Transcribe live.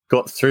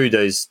got through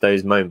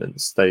those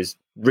moments, those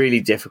really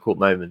difficult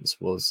moments,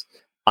 was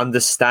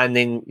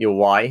understanding your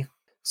why.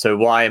 So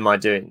why am I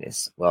doing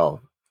this? Well,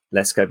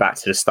 let's go back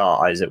to the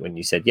start, Isaac, when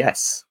you said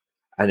yes.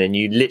 And then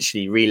you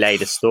literally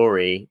relayed a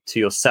story to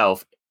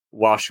yourself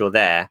whilst you're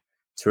there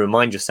to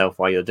remind yourself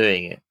why you're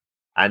doing it.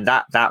 And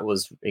that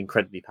was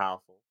incredibly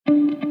powerful.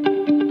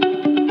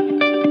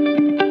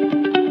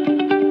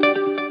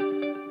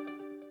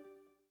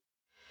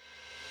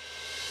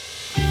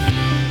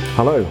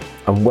 Hello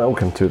and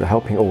welcome to the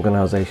Helping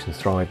Organisations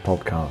Thrive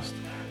podcast.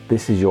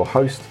 This is your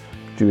host,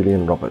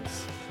 Julian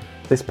Roberts.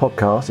 This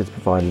podcast is to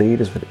provide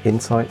leaders with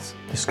insights,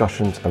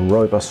 discussions and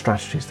robust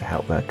strategies to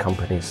help their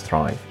companies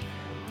thrive.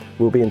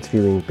 We'll be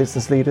interviewing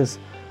business leaders,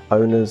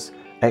 owners,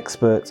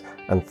 experts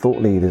and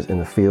thought leaders in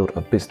the field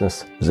of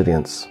business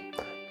resilience.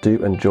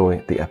 Do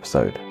enjoy the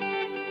episode.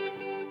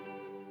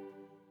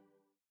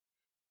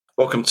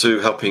 Welcome to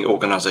Helping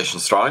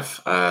Organisations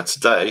Thrive.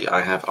 Today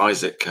I have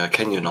Isaac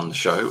Kenyon on the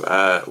show.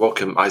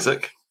 Welcome,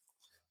 Isaac.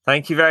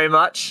 Thank you very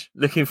much.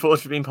 Looking forward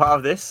to being part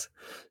of this.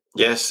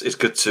 Yes, it's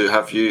good to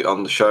have you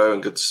on the show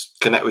and good to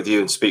connect with you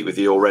and speak with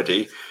you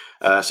already.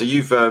 So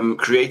you've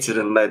created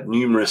and led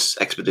numerous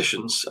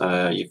expeditions.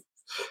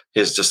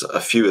 Here's just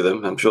a few of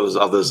them. I'm sure there's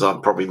others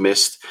I've probably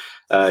missed.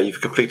 You've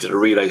completed a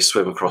relay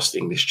swim across the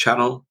English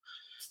Channel.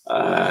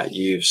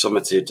 You've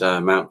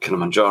summited Mount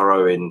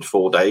Kilimanjaro in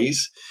 4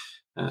 days.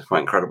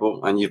 Quite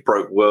incredible. And you've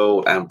broke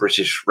world and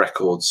British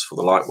records for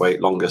the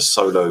lightweight longest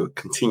solo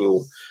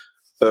continual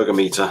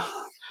ergometer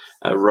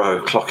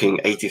row,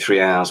 clocking 83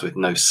 hours with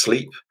no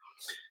sleep.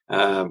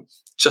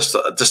 Just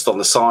on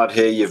the side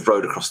here, you've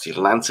rowed across the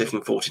Atlantic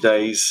in 40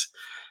 days.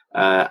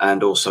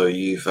 And also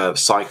you've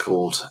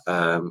cycled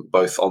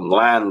both on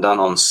land and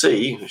on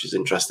sea, which is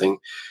interesting,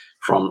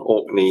 from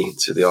Orkney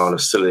to the Isle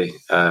of Scilly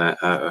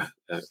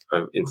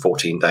in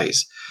 14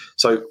 days.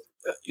 So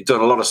you've done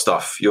a lot of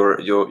stuff. You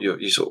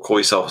sort of call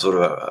yourself sort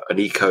of an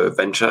eco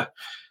adventure,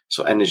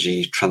 so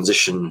energy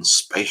transition,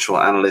 spatial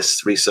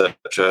analyst,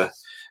 researcher.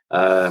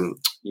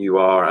 You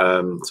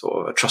are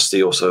sort of a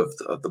trustee also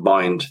of the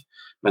Mind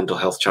mental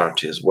health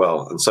charity as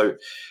well. And so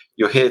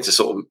you're here to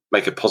sort of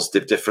make a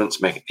positive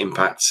difference, make an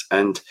impact.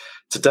 And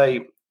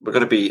today we're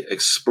going to be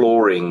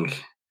exploring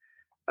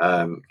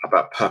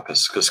about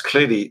purpose, because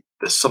clearly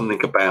there's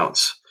something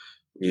about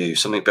you,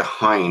 something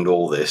behind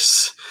all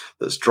this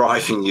that's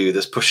driving you,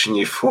 that's pushing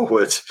you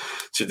forward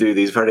to do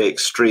these very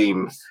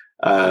extreme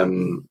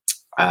adventures,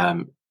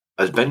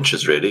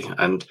 really.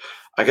 And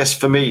I guess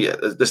for me,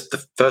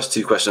 the first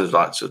two questions I'd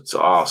like to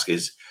ask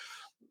is,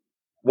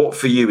 what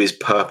for you is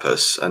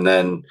purpose, and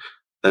then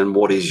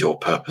what is your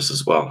purpose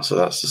as well? So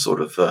that's the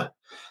sort of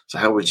so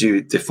how would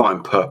you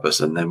define purpose,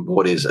 and then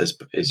what is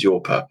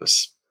your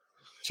purpose?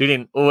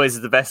 Julian,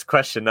 always the best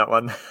question, that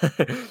one.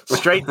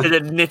 Straight to the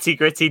nitty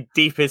gritty,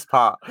 deepest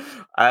part.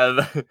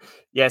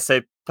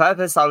 So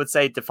purpose, I would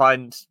say,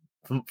 defined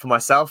for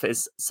myself,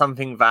 is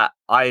something that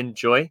I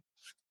enjoy,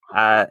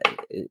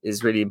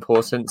 is really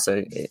important.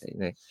 So,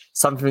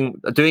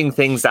 doing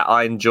things that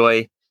I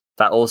enjoy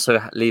that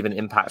also leave an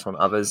impact on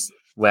others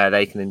where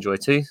they can enjoy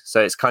too.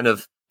 So it's kind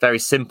of very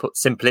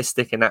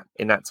simplistic in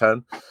that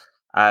term.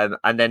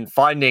 And then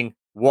finding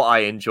what I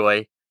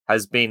enjoy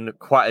has been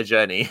quite a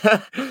journey.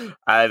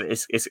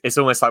 It's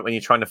almost like when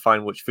you're trying to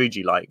find which food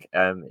you like.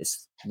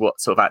 It's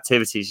what sort of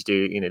activities you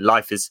do.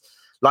 Life has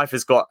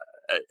got,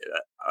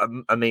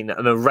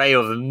 an array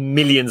of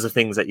millions of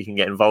things that you can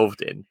get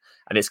involved in,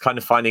 and it's kind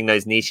of finding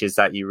those niches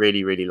that you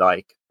really, really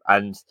like.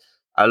 And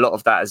a lot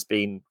of that has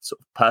been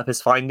sort of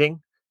purpose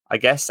finding, I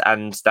guess,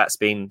 and that's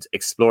been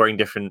exploring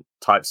different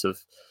types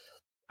of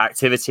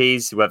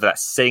activities, whether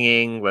that's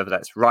singing, whether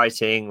that's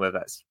writing, whether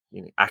that's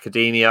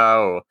academia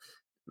or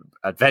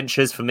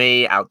adventures. For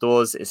me,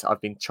 outdoors,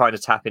 I've been trying to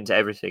tap into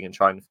everything and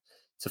trying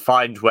to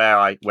find where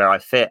I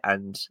fit,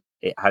 and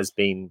it has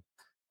been,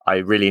 I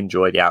really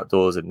enjoy the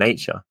outdoors and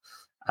nature.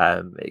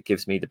 It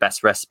gives me the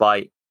best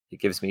respite. It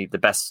gives me the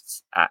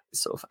best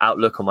sort of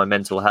outlook on my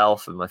mental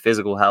health and my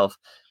physical health,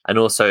 and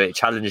also it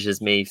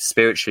challenges me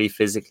spiritually,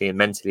 physically and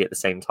mentally at the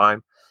same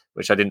time,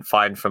 which I didn't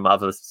find from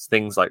other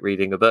things like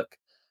reading a book.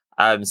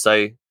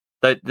 So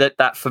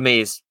that for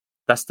me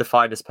that's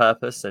defined as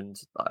purpose. And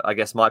I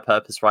guess my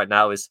purpose right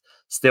now is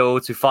still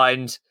to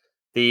find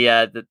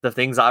the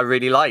things that I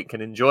really like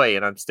and enjoy,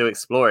 and I'm still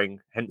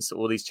exploring, hence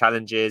all these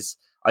challenges.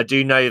 I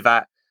do know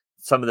that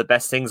some of the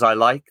best things I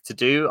like to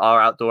do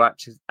are outdoor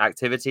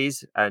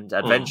activities and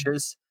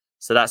adventures.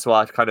 So that's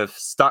why I've kind of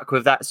stuck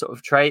with that sort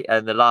of trait.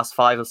 And the last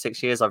 5 or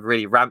 6 years, I've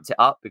really ramped it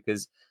up,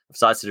 because I've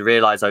started to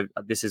realize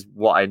this is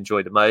what I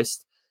enjoy the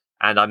most.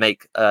 And I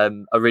make a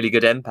really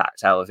good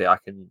impact out of it. I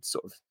can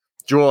sort of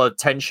draw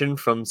attention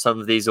from some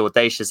of these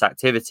audacious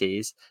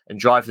activities and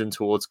drive them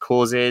towards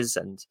causes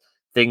and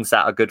things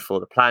that are good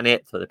for the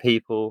planet, for the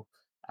people.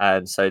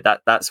 And so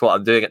that's what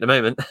I'm doing at the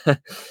moment.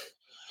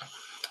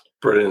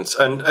 Brilliant.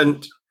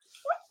 And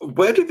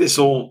where did this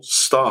all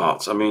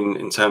start? I mean,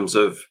 in terms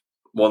of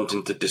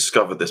wanting to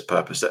discover this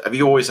purpose, have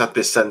you always had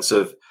this sense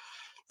of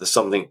there's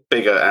something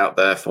bigger out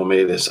there for me.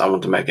 I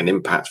want to make an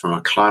impact from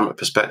a climate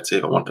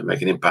perspective. I want to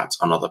make an impact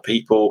on other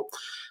people.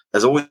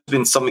 There's always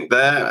been something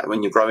there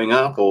when you're growing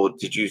up, or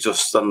did you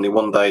just suddenly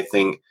one day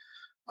think,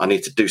 I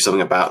need to do something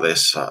about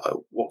this?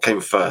 What came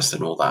first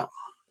and all that?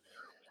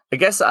 I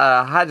guess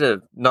I had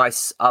a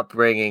nice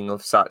upbringing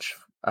of such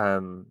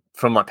from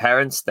my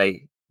parents.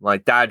 My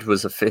dad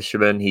was a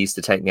fisherman. He used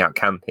to take me out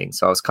camping,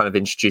 so I was kind of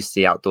introduced to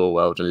the outdoor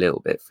world a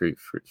little bit through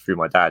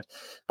my dad.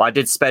 But I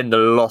did spend a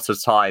lot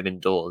of time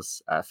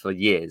indoors for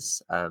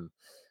years.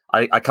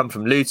 I come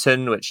from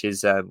Luton, which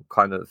is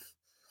kind of,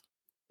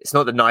 it's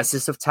not the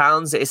nicest of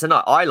towns.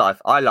 I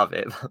love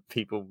it.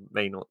 People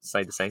may not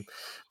say the same,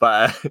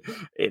 but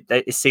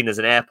it's seen as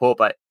an airport.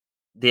 But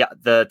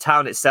the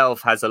town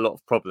itself has a lot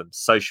of problems,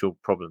 social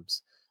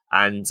problems,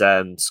 and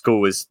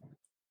school is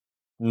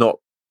not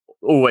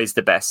always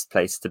the best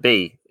place to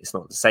be. It's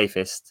not the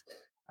safest,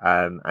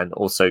 and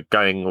also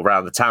going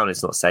around the town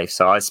is not safe.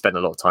 So I spent a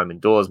lot of time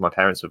indoors. My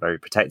parents were very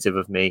protective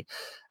of me,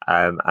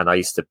 and I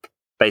used to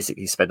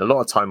basically spend a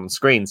lot of time on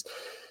screens.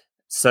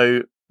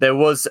 So there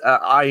was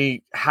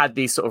I had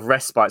these sort of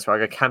respites where I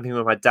go camping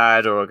with my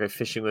dad or I go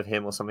fishing with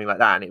him or something like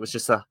that, and it was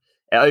just it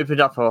opened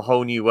up a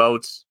whole new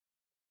world.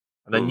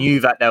 And I knew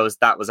that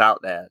that was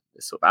out there,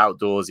 this sort of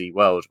outdoorsy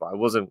world, but I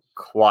wasn't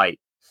quite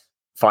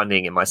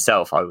finding it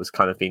myself. I was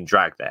kind of being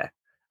dragged there,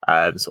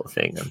 sort of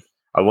thing. And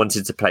I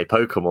wanted to play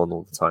Pokemon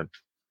all the time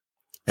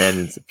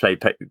and play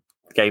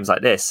games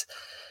like this.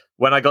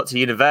 When I got to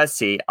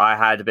university, I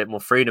had a bit more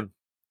freedom,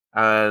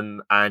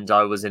 and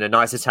I was in a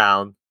nicer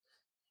town,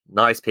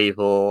 nice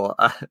people,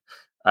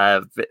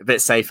 a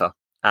bit safer,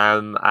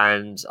 and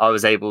I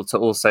was able to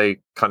also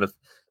kind of,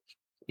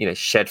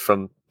 shed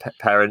from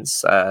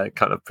parents,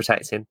 kind of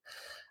protecting.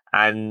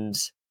 And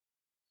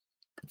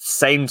at the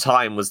same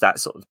time was that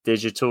sort of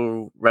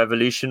digital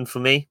revolution for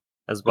me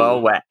as well,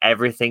 where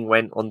everything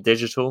went on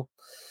digital.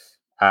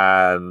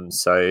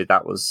 So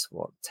that was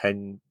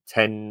 10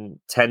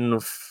 or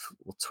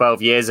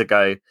 12 years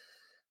ago.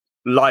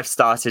 Life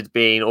started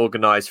being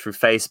organized through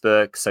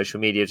Facebook. Social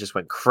media just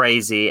went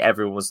crazy.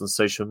 Everyone was on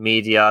social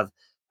media.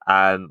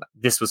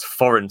 This was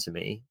foreign to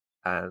me.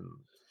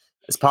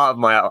 As part of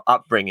my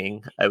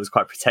upbringing, it was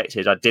quite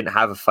protected. I didn't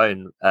have a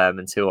phone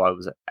until I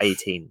was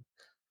 18.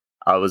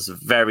 I was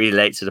very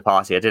late to the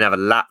party. I didn't have a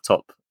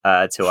laptop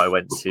till I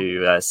went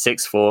to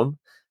sixth form,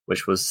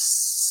 which was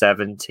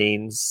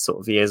 17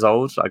 sort of years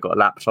old. I got a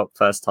laptop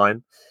first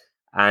time,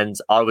 and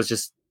I was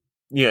just,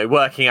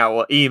 working out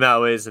what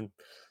email is and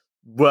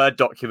Word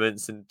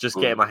documents and just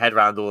getting my head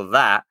around all of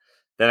that.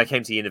 Then I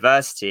came to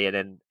university, and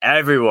then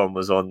everyone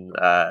was on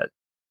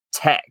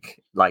tech,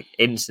 like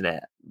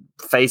internet,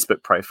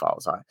 Facebook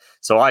profiles.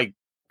 So I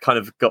kind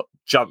of got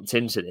jumped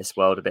into this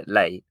world a bit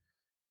late,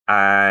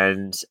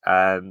 and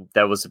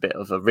there was a bit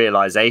of a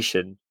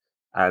realization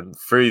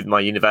through my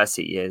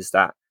university years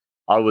that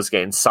I was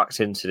getting sucked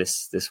into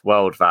this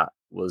world that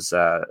was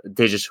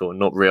digital and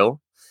not real.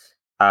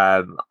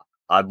 I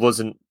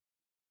wasn't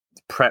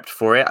prepped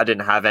for it. I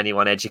didn't have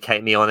anyone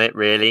educate me on it,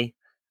 really,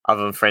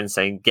 other than friends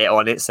saying get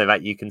on it so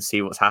that you can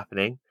see what's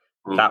happening.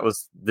 That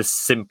was the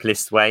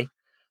simplest way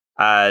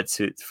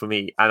for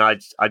me,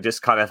 and I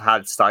just kind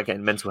of started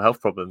getting mental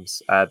health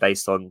problems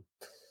based on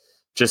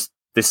just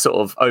this sort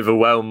of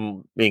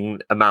overwhelming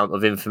amount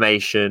of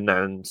information,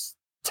 and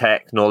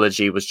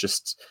technology was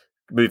just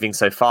moving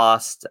so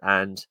fast.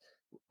 And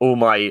all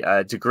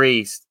my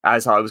degrees,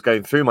 as I was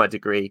going through my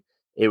degree,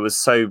 it was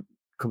so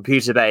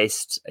computer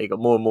based. It got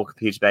more and more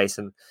computer based,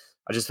 and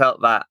I just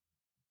felt that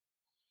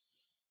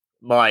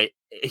my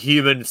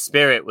human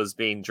spirit was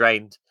being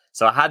drained.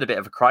 So I had a bit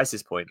of a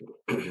crisis point,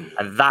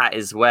 and that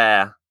is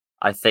where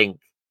I think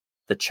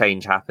the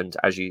change happened,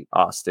 as you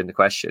asked in the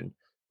question,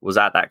 was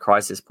at that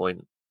crisis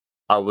point.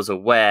 I was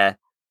aware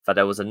that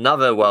there was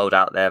another world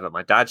out there that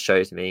my dad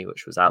showed me,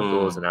 which was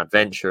outdoors and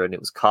adventure, and it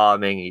was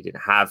calming. You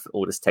didn't have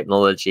all this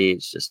technology.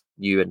 It's just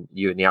you and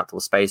the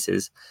outdoor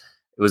spaces.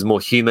 It was more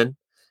human.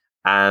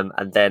 And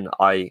then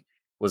I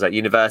was at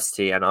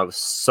university, and I was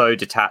so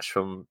detached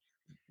from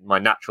my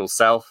natural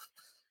self,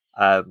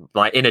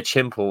 my inner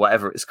chimp, or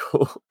whatever it's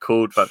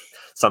called, but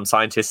some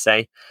scientists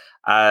say,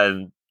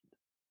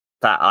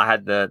 that I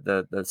had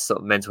the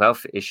sort of mental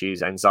health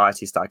issues,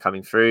 anxiety started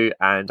coming through.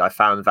 And I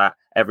found that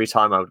every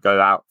time I would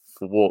go out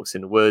for walks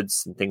in the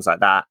woods and things like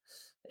that,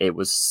 it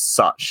was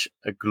such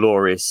a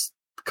glorious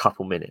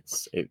couple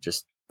minutes. It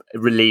just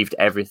relieved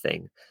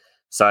everything.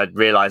 So I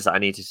realized that I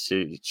needed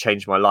to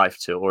change my life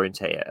to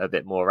orientate it a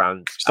bit more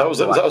around. So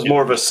that was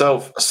more of a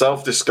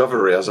self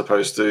discovery, as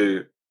opposed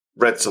to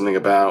read something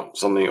about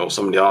something, or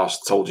somebody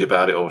told you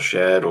about it, or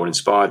shared or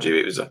inspired you.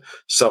 It was a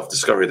self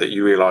discovery that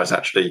you realized,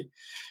 actually,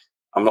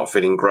 I'm not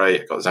feeling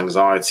great. I've got this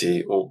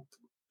anxiety, or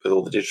with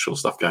all the digital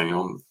stuff going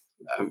on.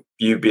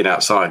 You being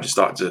outside, it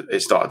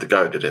started to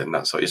go, did it? And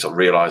that's what you sort of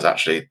realize,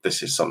 actually,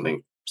 this is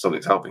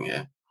something's helping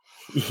here.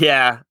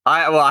 Yeah,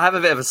 I have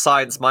a bit of a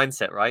science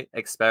mindset, right?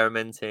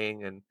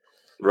 Experimenting, and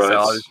right.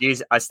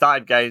 So I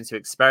started going to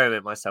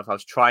experiment myself. I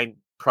was trying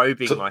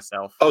probing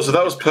myself. Oh, so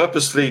that was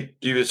purposely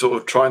you were sort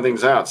of trying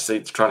things out to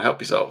try and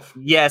help yourself.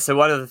 Yeah. So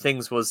one of the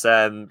things was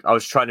I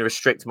was trying to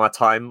restrict my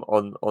time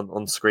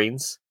on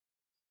screens.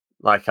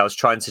 Like I was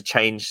trying to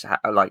change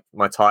like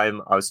my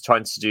time. I was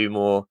trying to do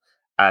more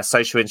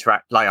social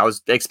interact. Like I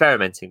was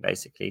experimenting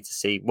basically to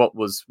see what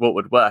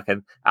would work,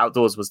 and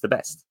outdoors was the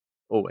best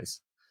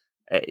always.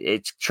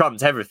 It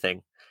trumped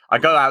everything. I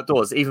go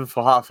outdoors even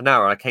for half an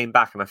hour. I came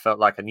back and I felt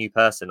like a new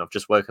person. I've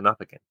just woken up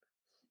again.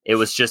 It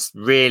was just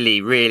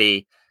really,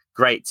 really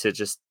great to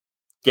just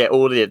get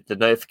all the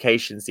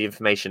notifications, the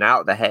information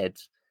out of the head,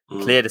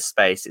 clear the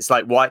space. It's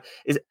like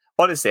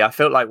honestly, I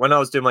felt like when I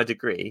was doing my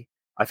degree,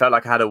 I felt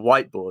like I had a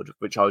whiteboard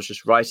which I was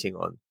just writing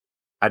on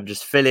and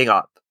just filling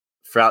up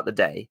throughout the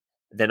day.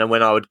 Then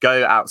when I would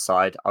go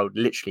outside, I would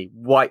literally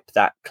wipe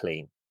that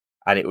clean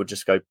and it would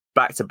just go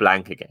back to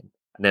blank again.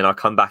 And then I'll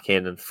come back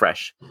in and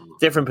fresh.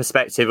 Different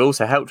perspective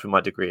also helped with my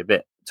degree a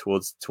bit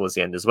towards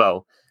the end as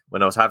well,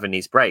 when I was having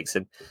these breaks.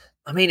 And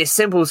I mean, it's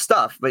simple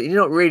stuff, but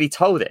you're not really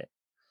told it.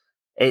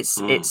 It's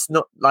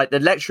not like the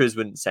lecturers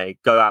wouldn't say,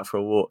 go out for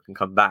a walk and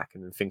come back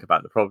and then think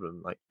about the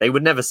problem. Like they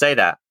would never say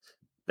that.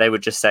 They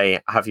would just say,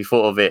 have you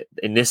thought of it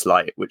in this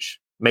light, which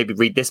maybe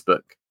read this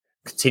book,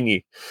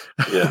 continue.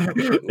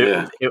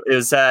 Yeah.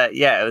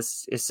 Yeah.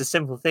 It's a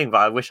simple thing,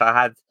 but I wish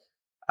I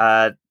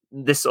had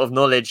this sort of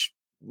knowledge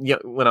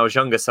when I was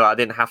younger, so I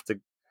didn't have to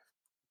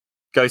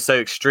go so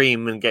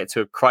extreme and get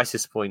to a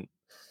crisis point.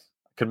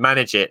 I could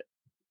manage it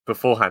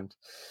beforehand.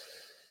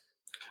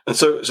 And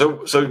so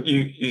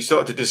you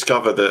started to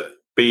discover that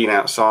being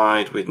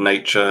outside with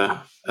nature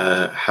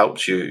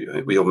helped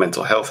you with your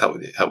mental health,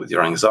 helped with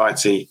your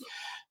anxiety,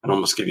 and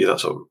almost give you that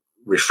sort of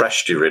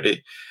refreshed you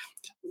really,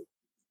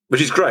 which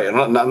is great.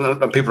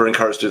 And people are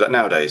encouraged to do that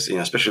nowadays,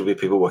 especially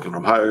with people working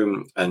from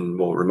home and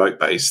more remote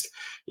based.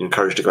 You're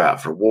encouraged to go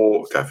out for a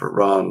walk, go for a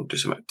run,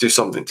 do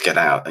something to get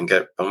out and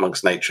get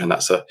amongst nature. And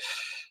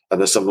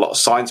there's a lot of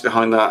science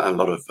behind that, and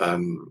a lot of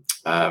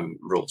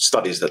real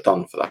studies that are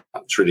done for that.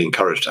 It's really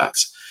encouraged that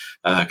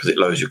because it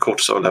lowers your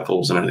cortisol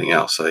levels and everything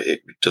else. So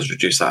it does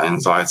reduce that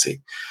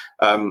anxiety.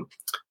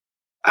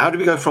 How do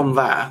we go from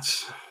that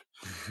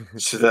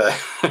to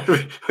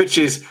which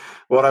is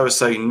what I would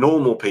say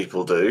normal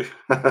people do,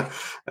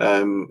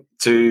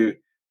 to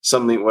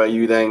something where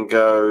you then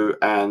go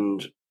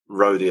and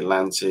row the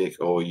Atlantic,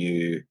 or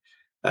you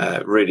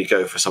really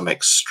go for some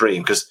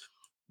extreme? Because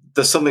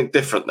there's something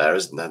different there,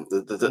 isn't there?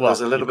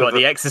 There's a little bit of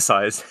the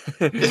exercise.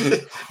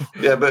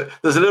 Yeah, but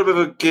there's a little bit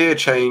of a gear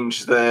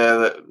change there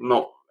that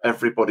not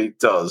everybody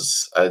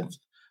does. And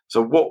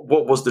so what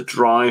was the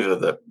driver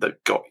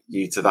that got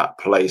you to that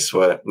place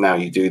where now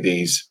you do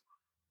these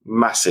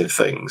massive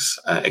things,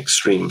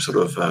 extreme sort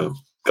of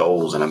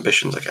goals and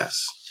ambitions, I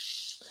guess?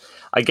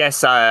 I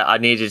guess I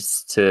needed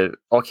to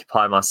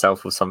occupy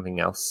myself with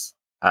something else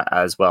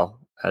as well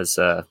as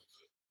sort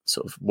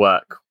of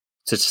work,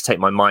 to just take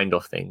my mind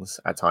off things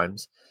at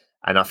times.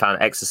 And I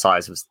found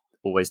exercise was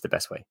always the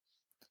best way.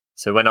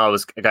 So when I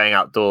was going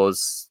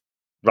outdoors,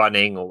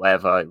 running or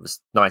whatever, it was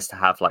nice to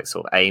have like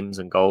sort of aims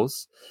and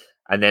goals.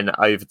 And then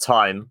over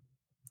time,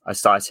 I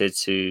started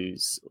to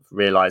sort of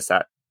realize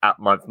that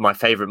my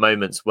favorite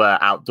moments were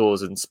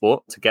outdoors and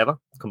sport together,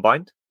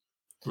 combined.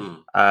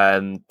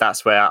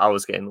 That's where I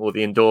was getting all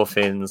the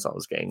endorphins. I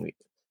was getting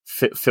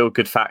feel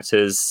good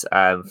factors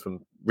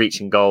from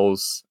reaching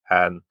goals.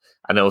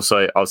 And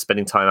also I was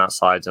spending time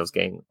outside. I was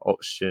getting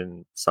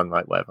oxygen,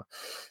 sunlight, whatever.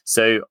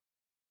 So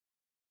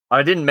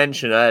I didn't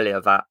mention earlier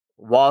that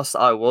whilst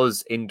I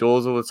was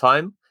indoors all the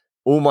time,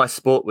 all my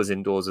sport was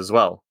indoors as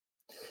well.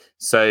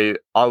 So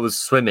I was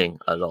swimming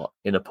a lot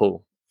in a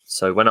pool.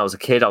 So when I was a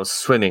kid, I was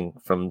swimming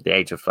from the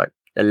age of like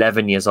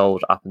 11 years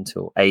old up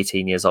until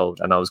 18 years old.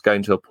 And I was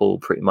going to a pool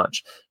pretty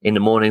much in the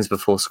mornings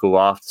before school,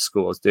 after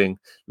school. I was doing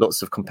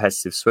lots of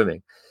competitive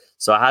swimming.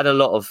 So I had a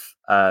lot of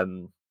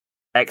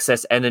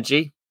excess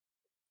energy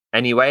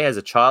anyway as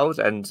a child.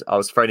 And I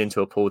was thrown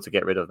into a pool to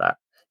get rid of that,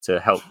 to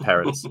help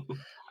parents.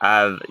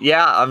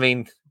 I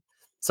mean,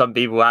 some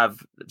people have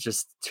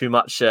just too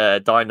much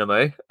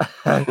dynamo.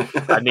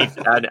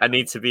 I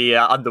need to be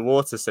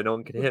underwater so no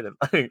one can hear them.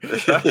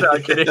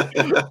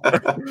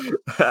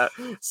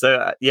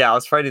 So I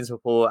was thrown into a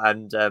pool,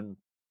 and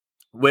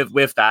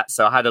with that,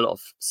 so I had a lot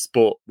of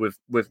sport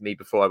with me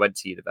before I went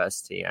to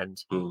university,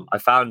 and I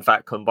found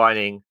that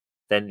combining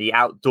then the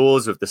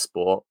outdoors with the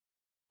sport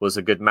was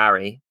a good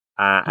marry.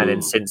 And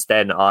then since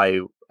then,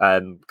 I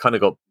kind of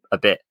got a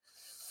bit,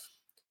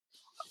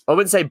 I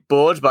wouldn't say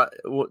bored, but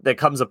there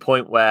comes a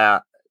point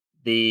where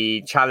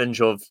the challenge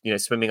of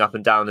swimming up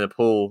and down in a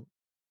pool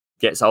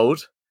gets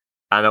old,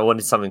 and I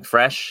wanted something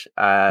fresh.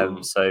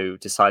 So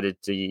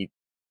decided to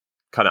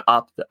kind of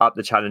up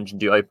the challenge and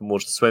do open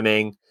water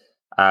swimming.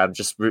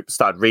 Just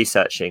started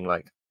researching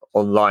like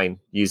online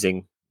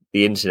using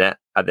the internet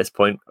at this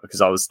point, because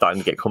I was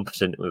starting to get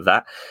competent with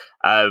that,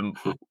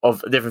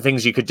 of different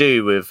things you could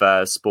do with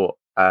sport,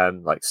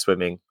 like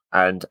swimming,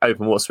 and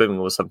open water swimming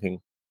was something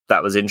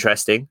that was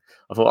interesting.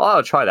 I thought,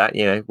 I'll try that.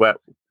 Where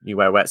you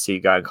wear a wetsuit,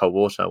 you go in cold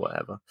water or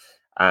whatever.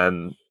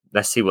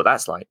 Let's see what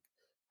that's like.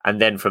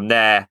 And then from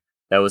there,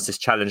 there was this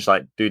challenge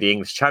like do the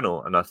English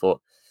Channel, and I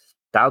thought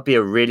that would be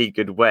a really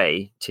good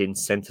way to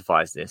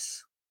incentivize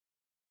this.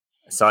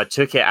 So I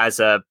took it as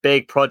a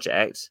big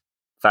project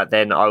that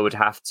then I would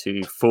have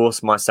to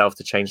force myself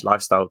to change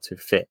lifestyle to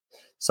fit.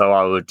 So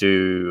I would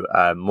do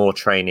more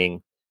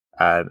training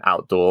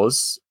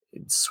outdoors,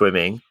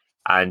 swimming,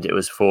 and it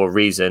was for a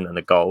reason and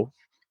a goal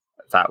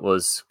that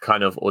was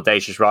kind of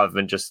audacious rather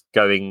than just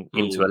going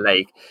into a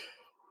lake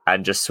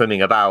and just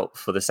swimming about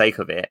for the sake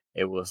of it.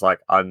 It was like,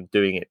 I'm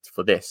doing it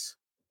for this.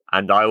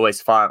 And I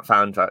always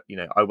found that,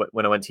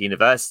 when I went to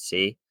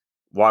university,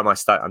 why am I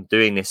studying? I'm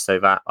doing this so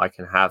that I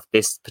can have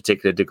this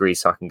particular degree,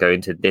 so I can go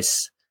into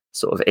this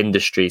sort of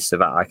industry, so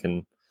that I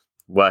can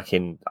work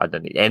in,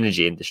 the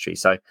energy industry.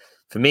 So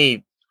for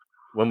me,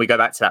 when we go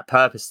back to that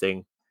purpose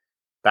thing,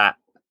 that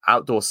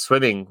outdoor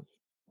swimming,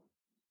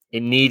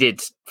 it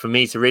needed, for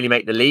me to really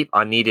make the leap,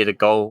 I needed a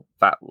goal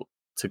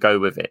to go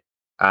with it.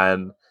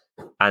 And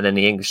then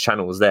the English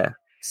Channel was there.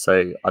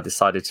 So I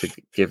decided to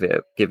give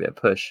it a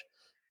push.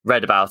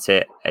 Read about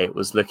it. It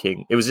was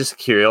just a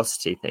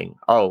curiosity thing.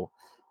 Oh,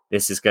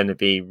 this is going to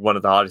be one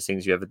of the hardest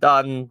things you've ever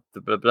done.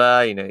 Blah, blah,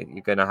 blah.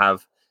 You're going to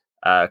have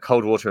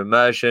cold water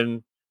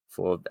immersion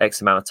for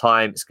X amount of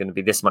time. It's going to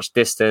be this much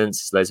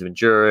distance, loads of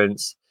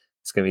endurance.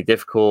 It's going to be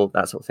difficult,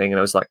 that sort of thing. And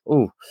I was like,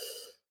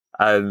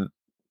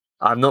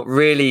 I've not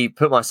really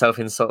put myself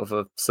in sort of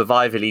a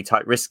survivally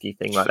type risky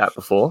thing like that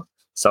before.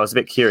 So I was a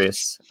bit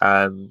curious.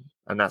 And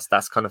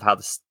that's kind of how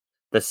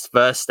this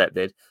first step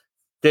did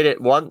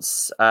it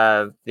once.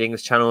 The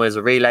English Channel is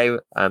a relay.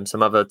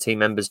 Some other team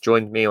members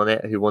joined me on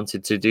it who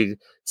wanted to do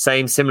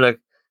similar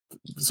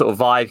sort of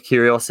vibe,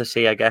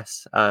 curiosity, I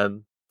guess,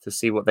 to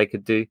see what they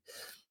could do.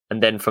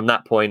 And then from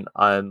that point,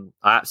 I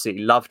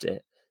absolutely loved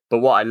it. But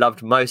what I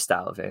loved most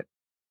out of it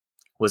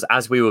was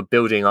as we were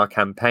building our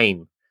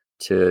campaign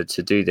to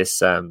do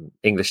this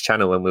English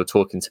Channel, when we were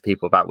talking to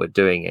people about we're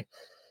doing it,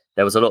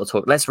 there was a lot of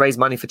talk, let's raise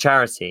money for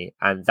charity.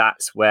 And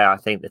that's where I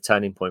think the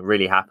turning point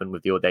really happened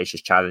with the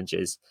Audacious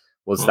Challenges,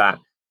 was that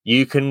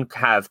you can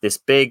have this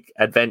big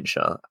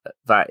adventure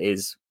that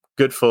is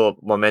good for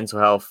my mental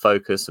health,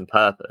 focus and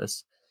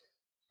purpose.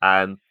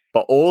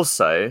 But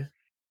also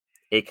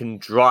it can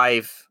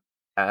drive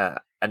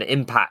an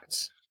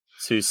impact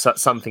to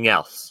something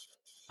else.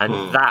 And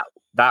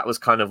that was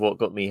kind of what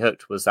got me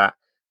hooked, was that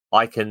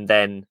I can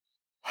then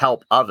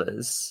help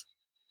others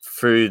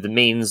through the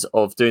means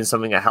of doing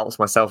something that helps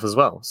myself as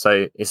well.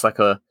 So it's like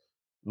a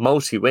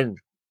multi-win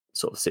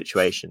sort of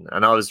situation.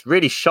 And I was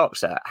really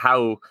shocked at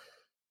how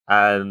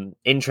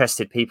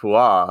interested people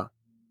are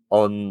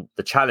on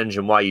the challenge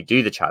and why you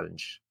do the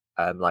challenge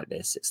like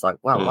this. It's like,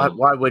 wow,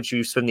 why would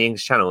you swim the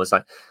English Channel? It's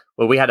like,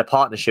 well, we had a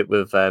partnership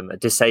with a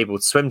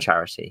disabled swim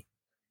charity.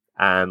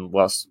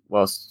 Whilst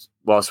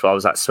I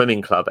was at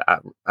swimming club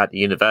at the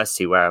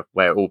university where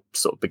it all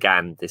sort of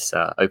began, this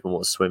open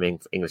water swimming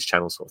English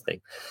Channel sort of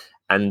thing.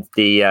 And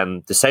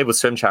the disabled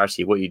swim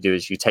charity, what you do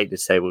is you take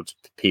disabled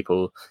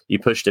people, you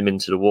push them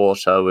into the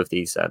water with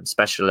these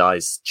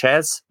specialized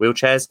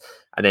wheelchairs,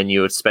 and then you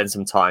would spend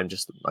some time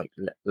just like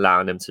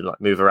allowing them to like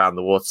move around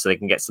the water so they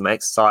can get some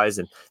exercise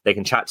and they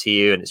can chat to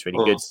you, and it's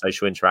really good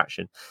social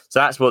interaction. So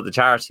that's what the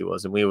charity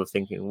was. And we were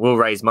thinking we'll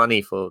raise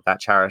money for that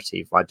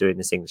charity by doing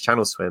this English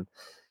Channel swim.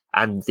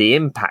 And the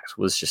impact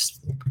was just,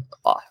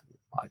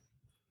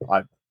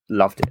 I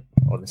loved it.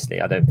 Honestly,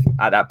 at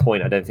that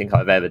point, I don't think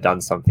I've ever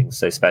done something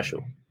so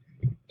special.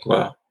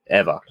 Wow.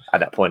 Ever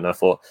at that point. And I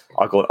thought,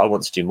 I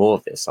want to do more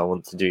of this. I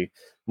want to do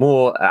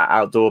more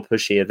outdoor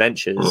pushy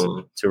adventures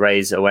to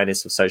raise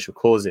awareness of social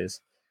causes.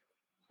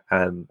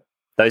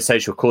 Those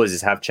social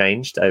causes have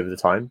changed over the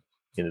time.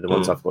 The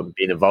ones I've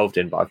been involved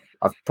in, but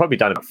I've probably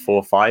done about 4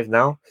 or 5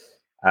 now.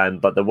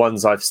 But the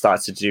ones I've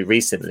started to do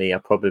recently are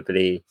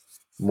probably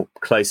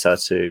closer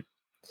to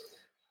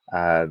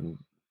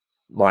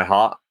my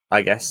heart,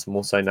 I guess,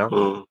 more so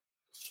now.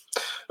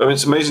 I mean,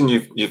 it's amazing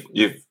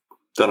you've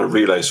done a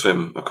relay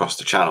swim across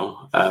the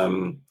channel,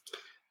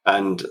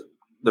 and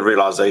the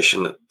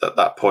realization at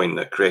that point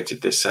that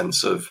created this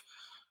sense of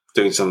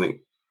doing something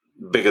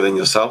bigger than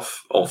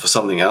yourself or for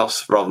something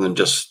else rather than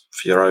just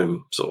for your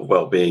own sort of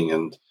well-being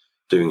and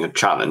doing a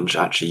challenge.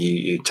 Actually,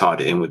 you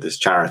tied it in with this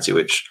charity,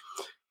 which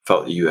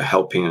felt that you were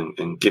helping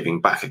and giving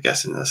back, I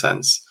guess, in a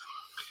sense.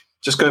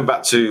 Just going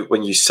back to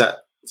when you set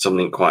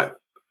something quite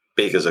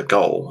big as a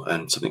goal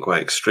and something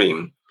quite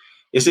extreme,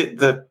 is it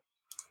the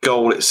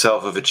goal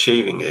itself of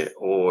achieving it,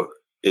 or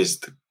is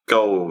the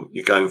goal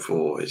you're going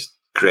for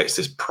creates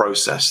this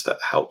process that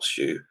helps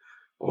you,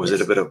 or is it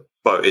a bit of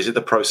both? Is it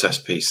the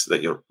process piece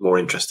that you're more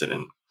interested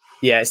in?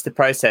 Yeah, it's the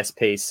process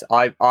piece.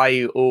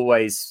 I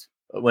always,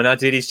 when I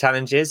do these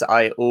challenges,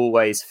 I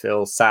always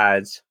feel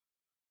sad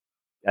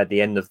at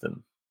the end of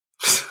them.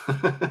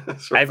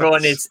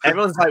 Everyone's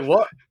like,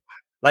 what?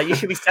 Like, you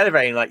should be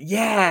celebrating, like,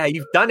 yeah,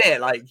 you've done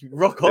it, like,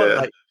 rock on. Yeah.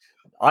 Like,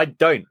 I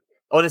don't.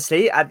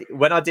 Honestly,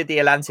 when I did the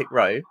Atlantic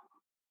Row,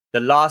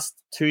 the last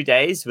 2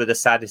 days were the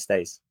saddest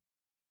days.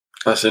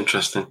 That's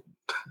interesting.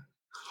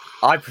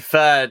 I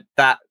prefer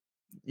that,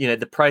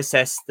 the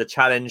process, the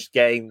challenge,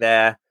 getting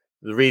there,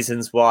 the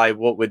reasons why,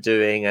 what we're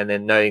doing, and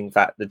then knowing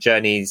that the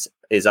journey's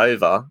is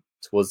over,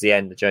 towards the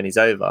end, the journey's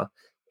over.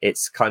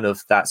 It's kind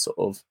of that sort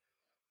of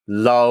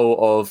lull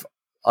of,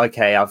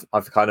 okay,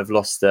 I've kind of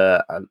lost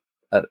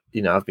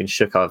I've been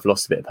shook. I've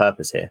lost a bit of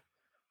purpose here,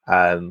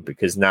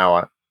 because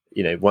now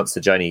once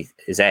the journey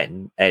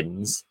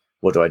ends,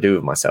 what do I do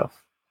with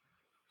myself?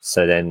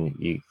 So then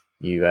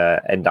you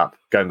end up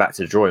going back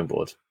to the drawing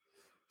board.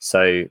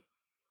 So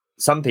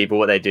some people,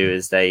 what they do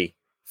is they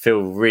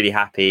feel really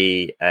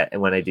happy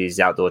when they do these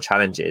outdoor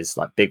challenges,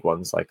 like big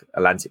ones like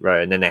Atlantic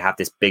Row, and then they have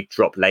this big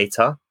drop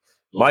later.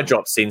 My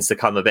drop seems to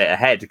come a bit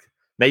ahead,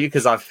 maybe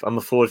because I'm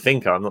a forward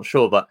thinker, I'm not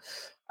sure, but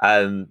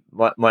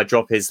my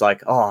drop is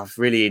like, I've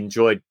really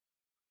enjoyed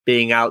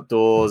being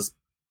outdoors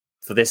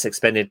for this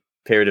extended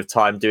period of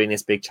time, doing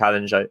this big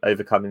challenge,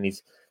 overcoming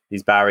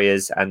these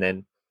barriers, and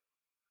then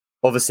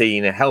obviously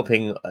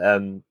helping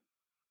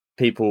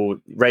people,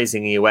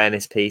 raising the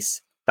awareness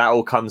piece. That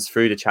all comes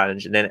through the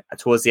challenge, and then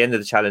towards the end of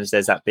the challenge,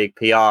 there's that big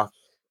PR,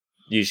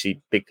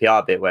 usually big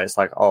PR bit where it's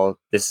like,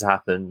 this has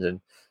happened,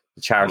 and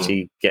the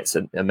charity gets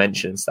a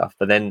mention and stuff.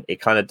 But then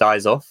it kind of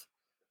dies off.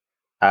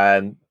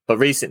 But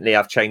recently,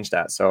 I've changed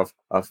that, so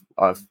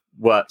I've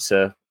worked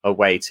a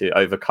way to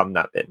overcome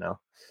that bit now.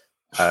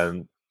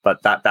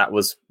 But that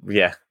was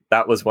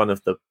one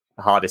of the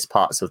hardest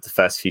parts of the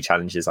first few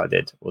challenges I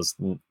did, was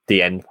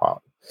the end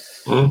part.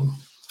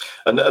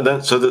 And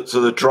then so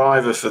the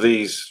driver for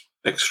these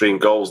extreme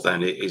goals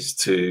then is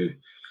to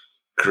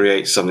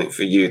create something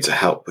for you to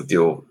help with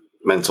your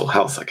mental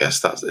health, I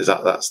guess. Would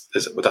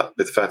that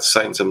be fair to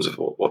say in terms of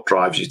what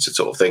drives you to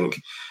sort of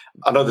think?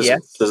 I know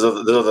there's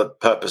other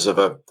purpose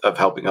of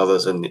helping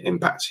others and the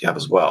impacts you have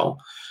as well,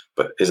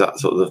 but is that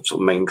sort of the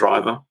main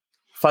driver?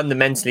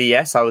 Fundamentally,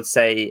 yes. I would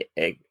say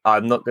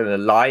I'm not going to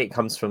lie. It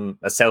comes from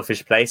a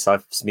selfish place.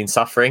 I've been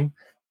suffering,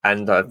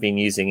 and I've been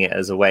using it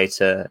as a way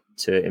to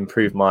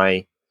improve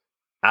my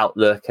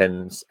outlook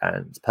and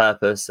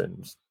purpose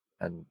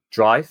and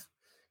drive.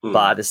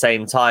 But at the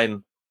same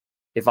time,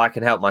 if I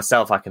can help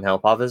myself, I can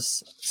help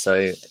others.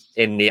 So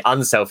in the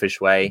unselfish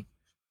way,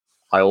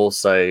 I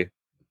also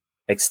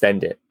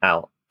extend it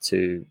out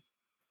to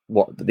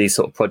what these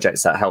sort of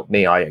projects that help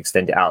me. I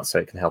extend it out so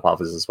it can help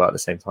others as well at the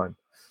same time.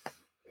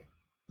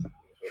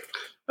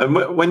 And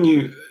when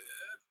you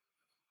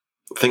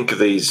think of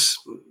these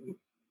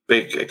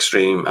big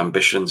extreme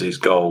ambitions, these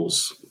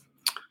goals,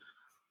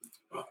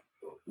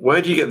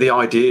 where do you get the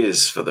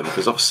ideas for them?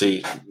 Because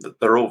obviously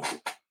they're all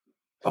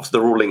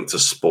linked to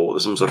sport.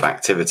 There's some sort of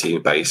activity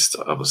based,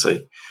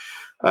 obviously.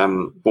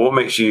 But what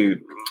makes you,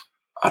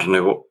 I don't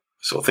know, what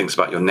sort of thinks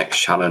about your next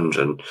challenge,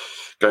 and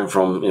going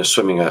from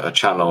swimming a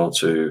channel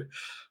to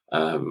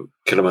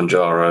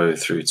Kilimanjaro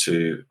through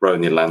to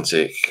rowing the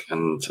Atlantic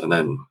and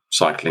then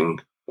cycling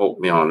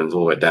Orkney Islands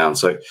all the way down.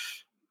 So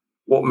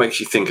what makes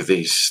you think of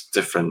these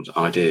different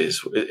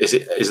ideas?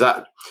 Is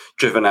that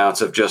driven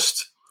out of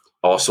just,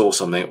 I saw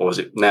something, or is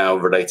it now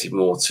related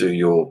more to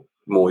your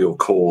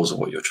cause or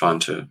what you're trying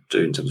to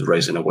do in terms of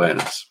raising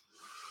awareness?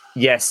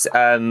 Yes.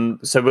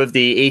 So with the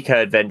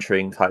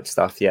eco-adventuring type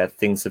stuff,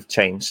 things have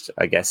changed,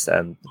 I guess.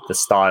 The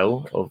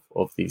style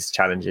of these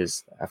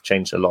challenges have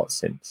changed a lot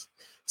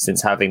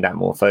since having that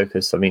more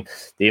focus. I mean,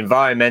 the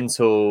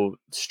environmental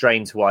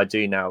strain to what I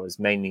do now is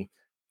mainly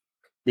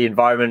the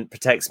environment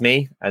protects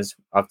me, as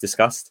I've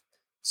discussed.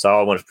 So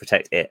I want to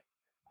protect it.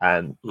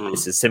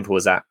 It's as simple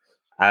as that.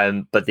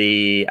 But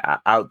the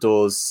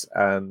outdoors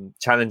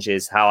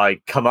challenges, how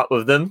I come up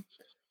with them,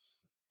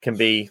 can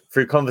be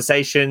through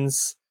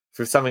conversations,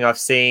 through something I've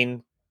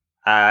seen,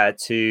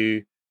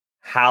 to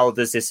how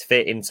does this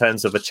fit in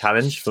terms of a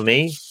challenge for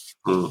me.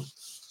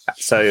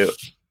 So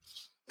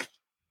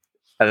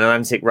an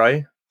Atlantic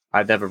Row,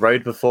 I'd never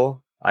rowed before.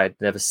 I'd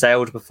never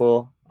sailed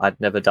before. I'd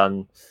never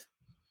done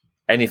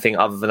anything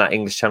other than that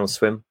English Channel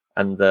swim.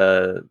 And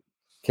the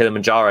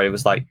Kilimanjaro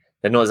was like,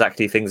 they're not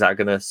exactly things that are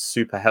going to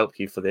super help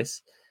you for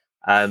this.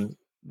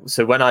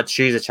 So when I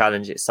choose a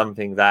challenge, it's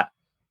something that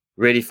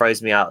really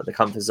throws me out of the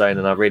comfort zone,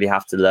 and I really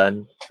have to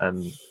learn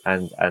and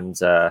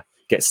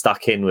get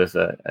stuck in with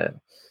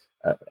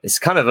it's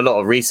kind of a lot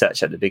of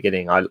research at the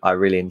beginning. I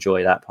really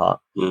enjoy that part.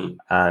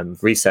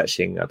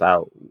 Researching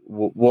about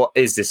what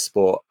is this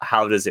sport,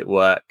 how does it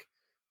work,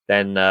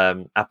 then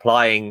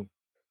applying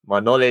my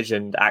knowledge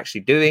and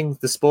actually doing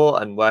the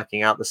sport and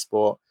working out the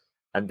sport,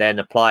 and then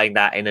applying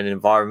that in an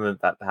environment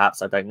that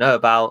perhaps I don't know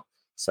about.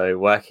 So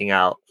working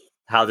out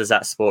how does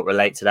that sport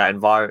relate to that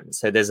environment.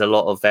 So there's a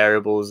lot of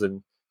variables,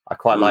 and I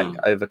quite like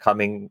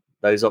overcoming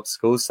those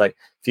obstacles. Like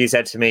if you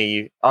said to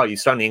me, you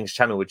swam the English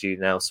Channel, would you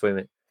now swim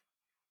it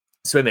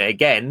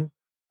again,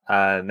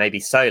 maybe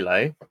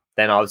solo?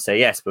 Then I would say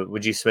yes, but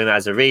would you swim it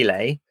as a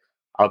relay?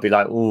 I'll be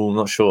like, I'm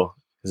not sure,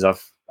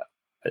 because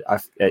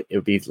it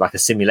would be like a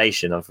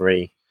simulation. I've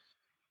already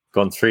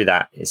gone through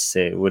that.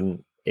 It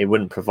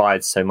wouldn't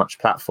provide so much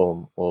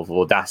platform of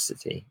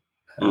audacity.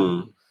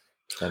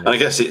 And I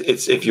guess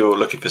it's if you're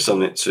looking for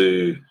something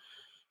to,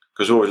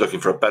 because we're always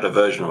looking for a better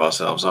version of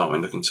ourselves, aren't we?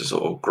 Looking to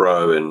sort of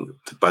grow, and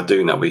by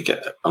doing that, we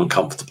get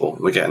uncomfortable.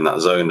 We get in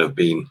that zone of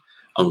being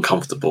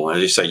uncomfortable. And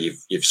as you say,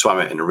 you've swam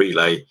it in a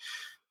relay,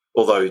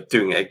 although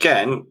doing it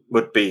again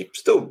would be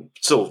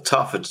still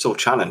tough and still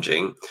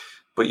challenging,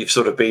 but you've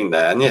sort of been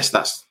there. And yes,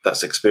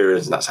 that's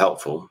experience and that's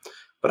helpful.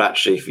 But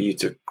actually, for you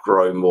to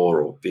grow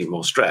more or be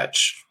more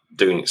stretched,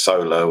 doing it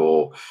solo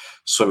or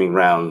swimming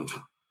around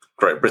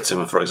Great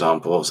Britain, for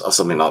example, or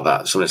something like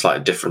that, something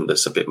slightly different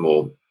that's a bit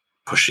more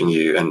pushing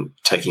you and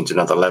taking to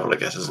another level, I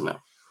guess, isn't it?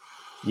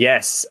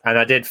 Yes, and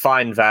I did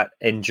find that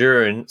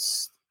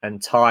endurance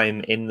and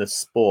time in the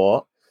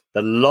sport,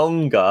 the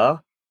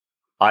longer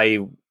I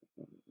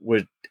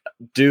would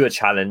do a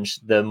challenge,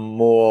 the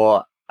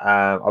more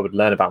I would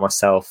learn about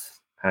myself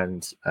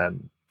and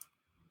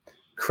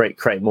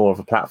create more of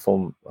a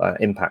platform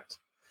impact.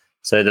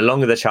 So the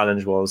longer the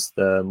challenge was,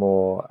 the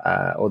more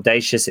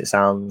audacious it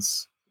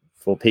sounds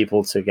for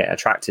people to get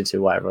attracted to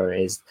whatever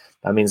it is.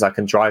 That means I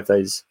can drive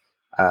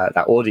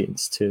that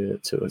audience to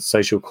a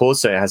social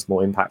cause, so it has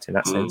more impact in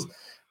that sense.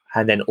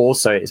 And then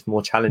also it's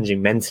more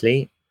challenging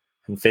mentally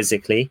and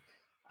physically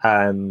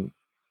than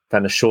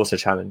a shorter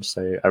challenge.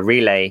 So a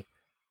relay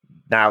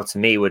now to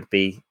me would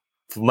be,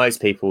 for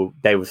most people,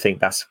 they would think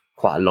that's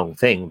quite a long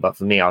thing, but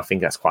for me, I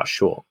think that's quite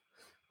short.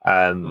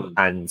 And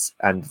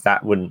that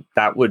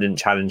wouldn't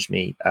challenge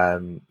me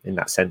in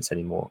that sense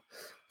anymore.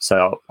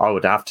 So I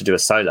would have to do a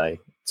solo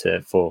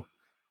for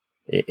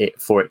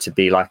it to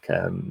be like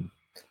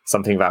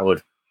something that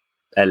would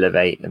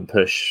elevate and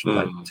push,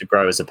 like, to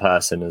grow as a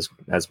person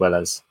as well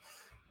as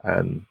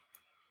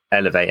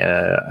elevate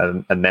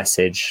a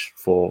message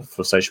for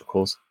social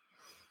cause.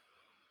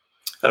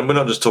 And we're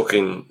not just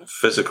talking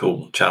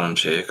physical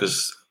challenge here,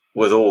 because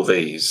with all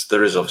these,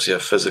 there is obviously a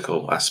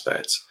physical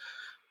aspect.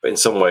 But in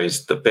some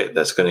ways, the bit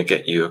that's going to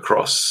get you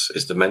across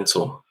is the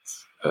mental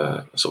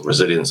sort of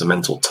resilience, the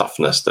mental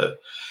toughness that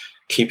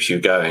keeps you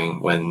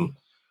going when,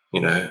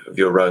 if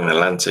you're rowing an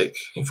Atlantic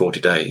in 40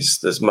 days,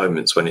 there's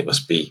moments when it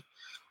must be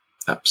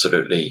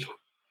absolutely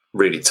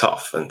really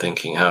tough and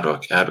thinking, how are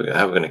we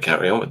going to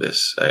carry on with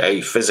this?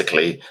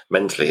 Physically,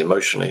 mentally,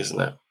 emotionally,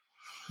 isn't it?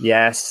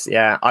 Yes,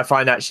 yeah. I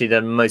find actually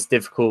the most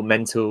difficult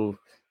mental,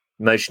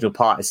 emotional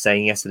part is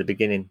saying yes at the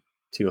beginning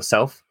to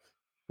yourself.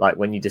 Like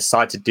when you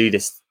decide to do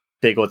this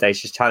big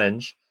audacious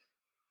challenge,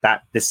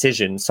 that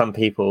decision, some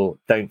people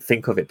don't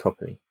think of it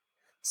properly.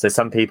 So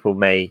some people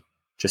may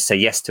just say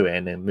yes to it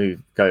and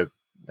then go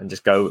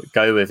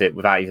with it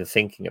without even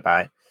thinking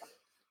about it.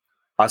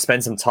 I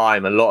spend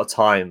a lot of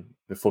time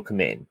before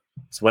committing.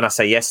 So when I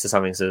say yes to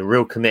something, it's a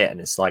real commit, and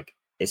it's like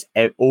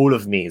all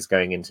of me is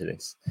going into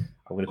this.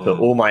 I'm going to put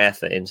all my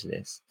effort into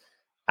this,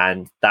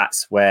 and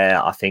that's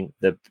where I think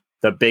the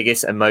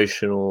biggest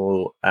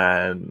emotional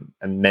and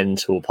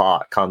mental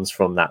part comes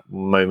from, that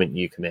moment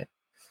you commit.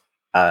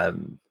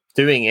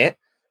 Doing it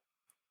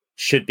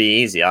should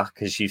be easier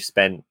because you've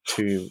spent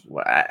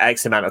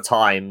X amount of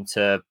time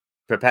to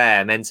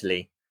prepare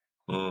mentally.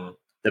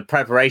 The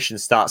preparation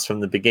starts from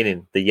the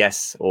beginning, the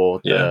yes or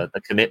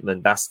the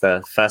commitment. That's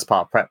the first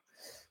part of prep.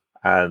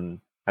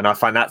 And I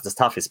find that's the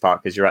toughest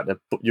part, because you're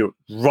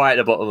right at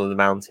the bottom of the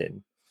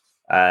mountain.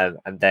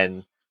 And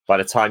then by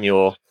the time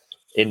you're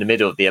in the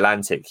middle of the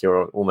Atlantic,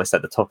 you're almost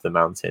at the top of the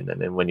mountain. And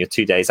then when you're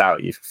 2 days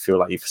out, you feel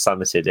like you've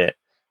summited it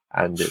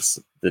and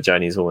the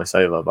journey is almost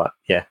over. But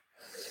yeah.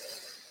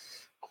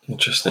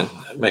 Interesting.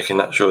 Making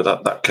that sure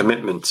that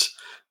commitment.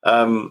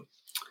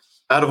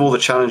 Out of all the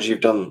challenges you've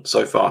done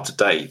so far to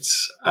date,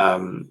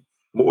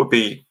 what would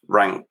be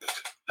ranked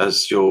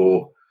as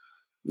your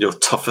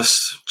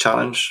toughest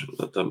challenge,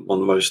 one of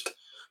the most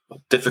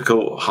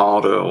difficult,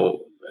 harder,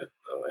 or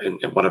in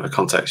whatever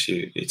context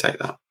you take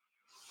that?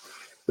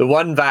 The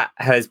one that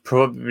has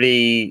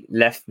probably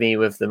left me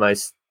with the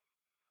most,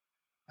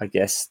 I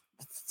guess,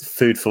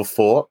 food for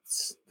thought,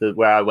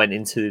 where I went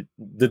into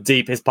the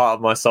deepest part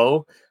of my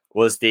soul,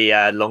 was the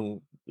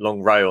long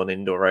row on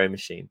indoor row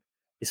machine.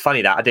 It's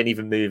funny that I didn't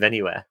even move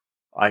anywhere.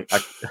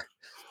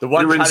 The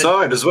one you're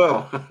inside as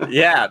well.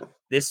 Yeah,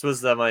 this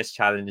was the most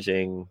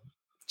challenging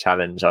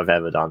challenge I've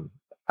ever done.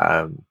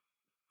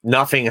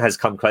 Nothing has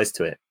come close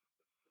to it.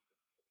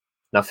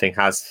 Nothing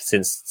has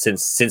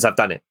since I've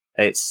done it.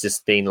 It's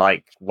just been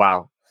like,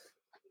 wow.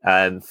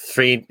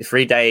 3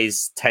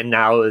 days, 10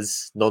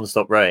 hours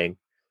non-stop rowing.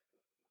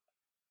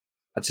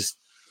 I just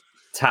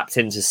tapped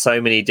into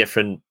so many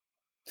different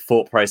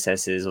thought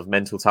processes of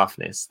mental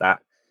toughness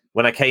that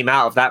when I came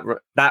out of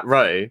that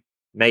row,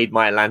 made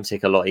my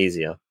Atlantic a lot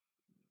easier.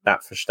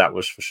 That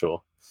was for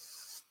sure.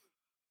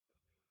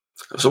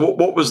 So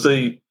what was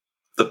the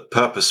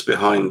purpose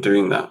behind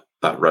doing that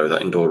row,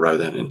 that indoor row,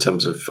 then, in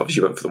terms of,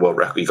 obviously you went for the world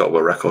record, you got a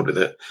world record with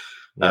it.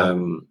 Yeah.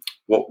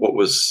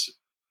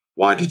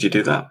 Why did you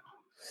do that?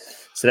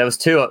 So there was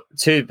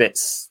two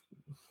bits.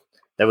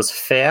 There was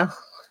fear,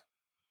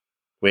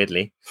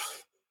 weirdly.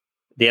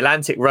 The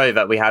Atlantic row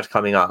that we had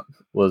coming up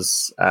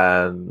was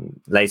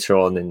later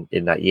on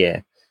in that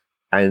year.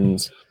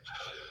 And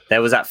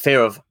there was that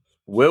fear of,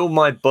 will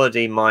my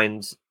body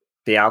mind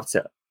be able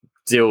to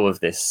deal with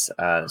this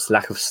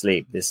lack of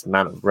sleep, this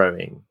amount of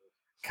rowing?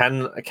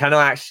 Can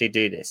I actually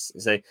do this?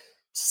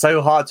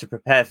 So hard to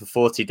prepare for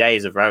 40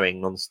 days of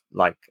rowing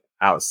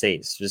out at sea.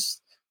 It's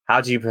just how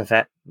do you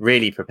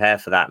really prepare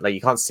for that? Like,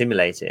 you can't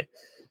simulate it.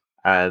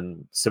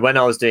 So when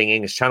I was doing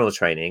English Channel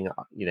training,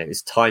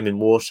 it's time in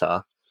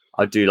water.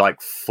 I'd do like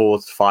 4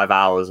 to 5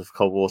 hours of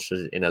cold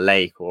water in a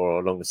lake or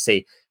along the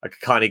sea. I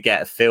could kind of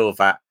get a feel of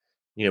that,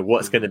 what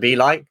it's going to be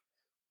like.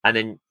 And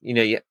then,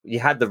 you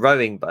had the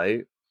rowing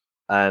boat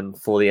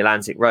for the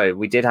Atlantic Row.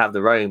 We did have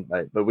the rowing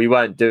boat, but we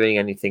weren't doing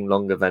anything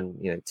longer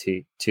than,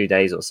 2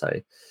 days or so.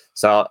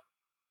 So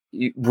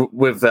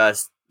with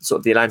sort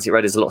of the Atlantic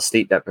Row, there's a lot of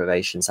sleep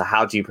deprivation. So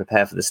how do you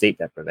prepare for the sleep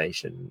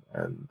deprivation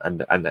and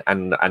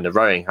the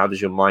rowing? How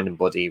does your mind and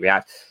body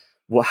react?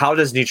 Well, how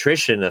does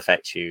nutrition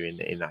affect you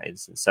in that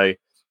instance? So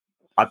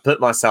I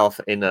put myself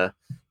in an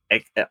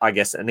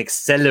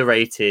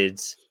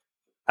accelerated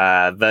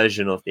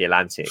version of the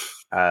Atlantic,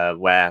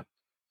 where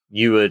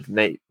you would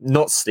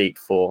not sleep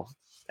for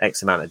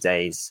X amount of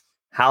days.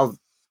 How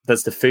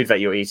does the food that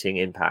you're eating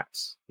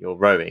impact your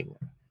rowing?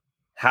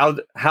 How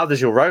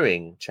does your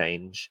rowing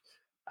change?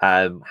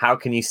 How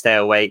can you stay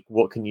awake?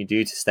 What can you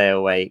do to stay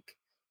awake?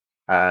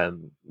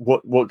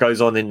 What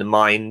goes on in the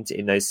mind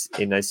in those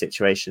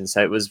situations?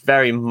 So it was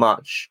very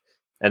much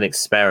an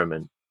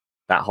experiment.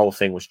 That whole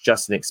thing was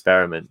just an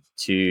experiment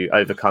to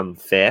overcome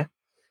fear.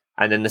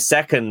 And then the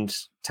second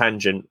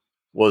tangent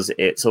was,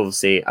 it's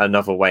obviously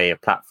another way, a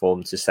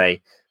platform to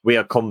say, we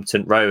are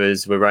competent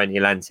rowers, we're rowing the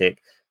Atlantic.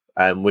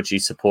 Would you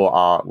support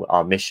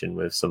our mission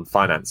with some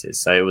finances?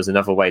 So it was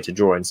another way to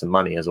draw in some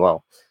money as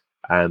well.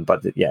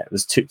 But it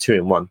was two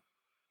in one.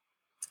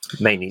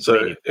 Mainly.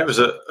 It was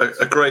a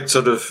great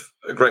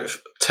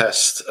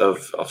test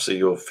of obviously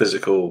your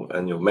physical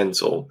and your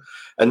mental.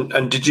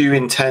 And did you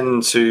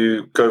intend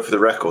to go for the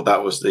record?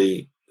 That was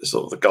the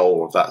sort of the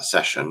goal of that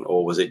session,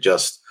 or was it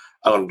just,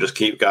 I'll just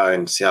keep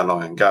going, see how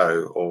long I can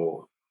go?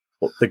 Or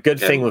the good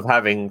thing with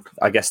having,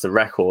 I guess, the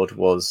record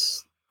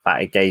was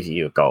that it gave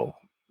you a goal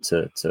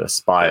to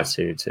aspire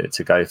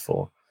to go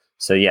for.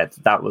 So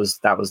that was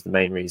the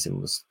main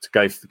reason, was to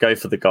go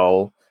for the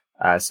goal,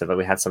 so that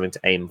we had something to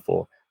aim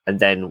for, and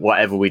then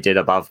whatever we did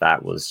above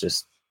that was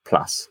just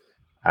plus.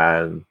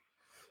 It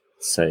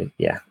was to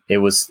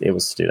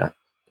do that.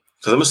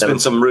 So there must have been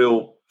some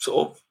real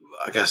sort of,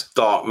 I guess,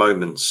 dark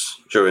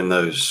moments during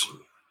those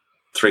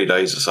 3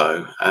 days or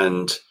so,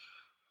 and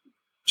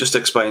just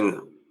explain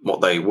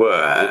what they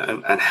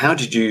were, and how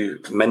did you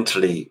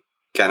mentally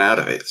get out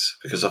of it?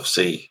 Because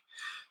obviously,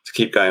 to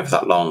keep going for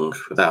that long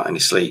without any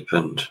sleep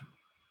and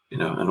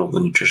and all the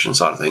nutrition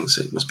side of things,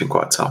 it must have been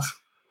quite tough.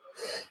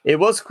 It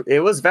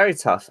was very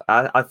tough.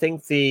 I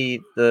think the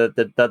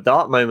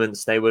dark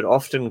moments, they would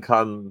often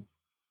come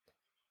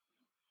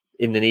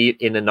in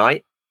the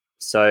night.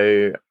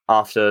 So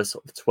after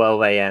sort of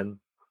 12 a.m.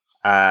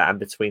 And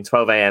between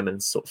 12 a.m.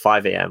 and sort of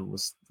 5 a.m.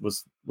 was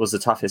the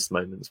toughest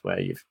moments, where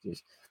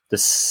the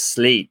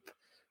sleep,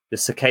 the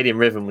circadian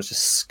rhythm was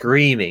just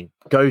screaming,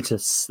 go to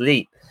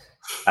sleep.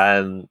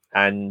 And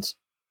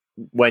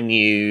when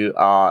you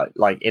are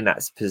like in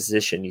that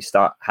position, you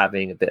start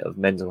having a bit of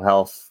mental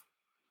health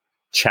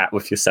chat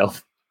with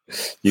yourself.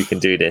 You can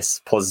do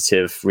this,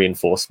 positive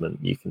reinforcement.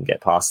 You can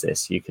get past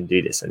this. You can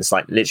do this. And it's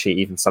like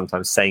literally even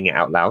sometimes saying it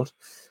out loud,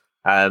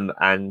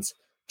 and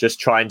just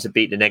trying to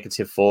beat the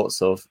negative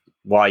thoughts of,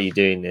 why are you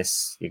doing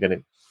this?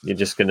 You're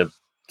just going to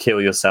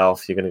kill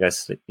yourself. You're going to go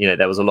sleep.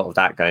 There was a lot of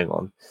that going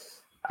on.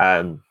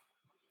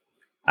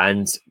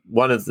 And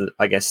one of the,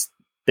 I guess,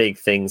 big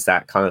things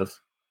that kind of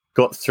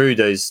got through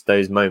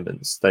those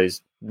moments,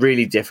 those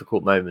really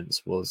difficult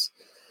moments, was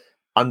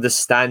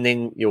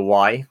understanding your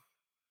why.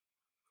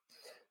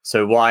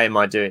 So why am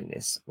I doing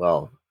this?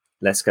 Well,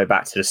 let's go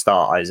back to the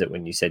start, Isaac,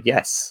 when you said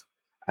yes.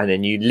 And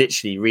then you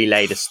literally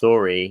relayed a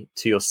story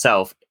to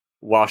yourself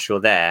whilst you're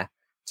there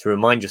to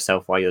remind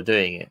yourself why you're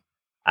doing it.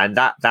 And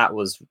that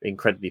was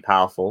incredibly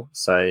powerful.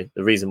 So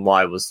the reason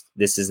why was,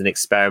 this is an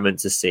experiment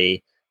to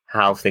see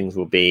how things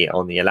will be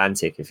on the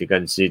Atlantic. If you're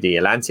going to do the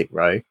Atlantic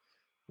Row,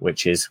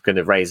 which is going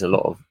to raise a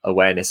lot of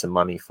awareness and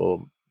money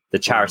for the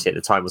charity at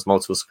the time, was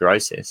multiple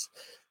sclerosis,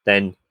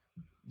 then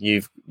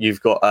you've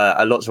got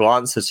a lot to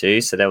answer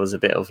to. So there was a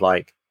bit of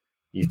like,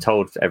 you've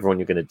told everyone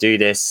you're going to do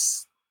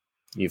this.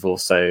 You've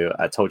also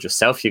told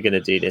yourself you're going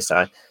to do this.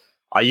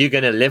 Are you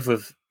going to live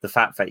with the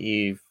fact that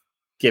you've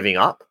giving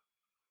up?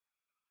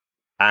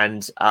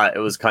 And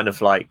it was kind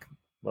of like,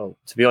 well,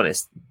 to be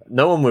honest,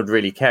 no one would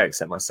really care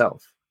except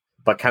myself.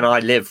 But can I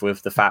live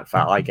with the fact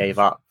that I gave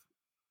up?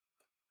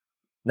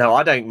 No,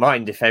 I don't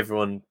mind if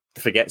everyone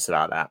forgets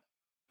about that,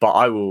 but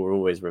I will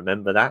always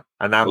remember that.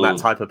 And I'm that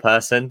type of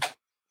person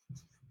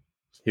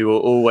who will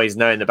always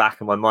know in the back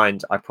of my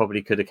mind, I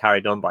probably could have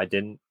carried on, but I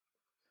didn't.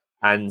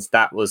 And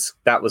that was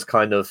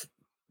kind of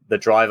the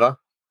driver.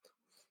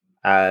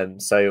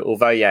 So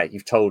although,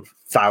 you've told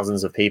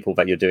thousands of people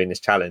that you're doing this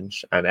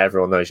challenge and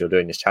everyone knows you're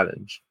doing this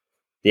challenge,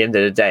 at the end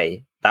of the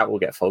day, that will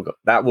get forgotten.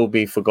 That will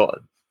be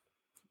forgotten.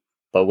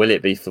 But will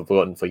it be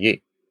forgotten for you?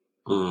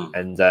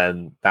 And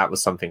that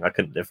was something I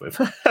couldn't live with.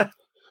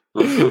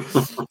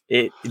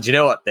 Do you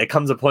know what? There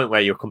comes a point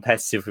where you're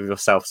competitive with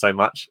yourself so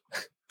much.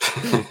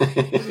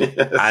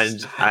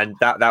 Yes. and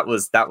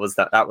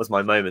that was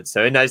my moment.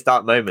 So in those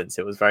dark moments,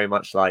 it was very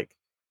much like,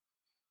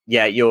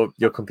 yeah, you're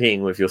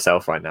competing with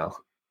yourself right now.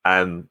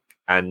 And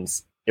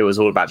it was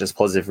all about just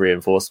positive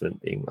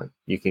reinforcement, being like,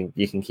 you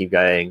can keep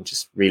going,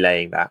 just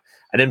relaying that,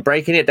 and then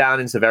breaking it down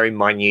into very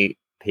minute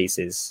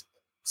pieces.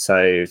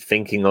 So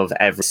thinking of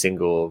every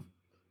single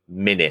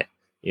minute,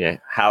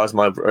 how is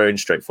my own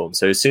stroke form?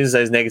 So as soon as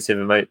those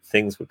negative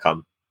things would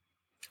come,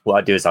 what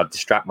I'd do is I'd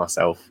distract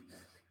myself,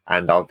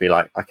 and I'll be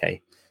like,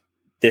 okay,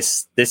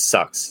 this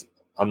sucks.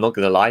 I'm not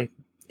gonna lie,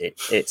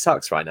 it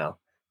sucks right now,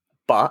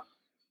 but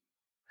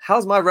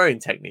how's my rowing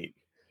technique?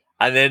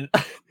 And then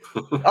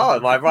oh,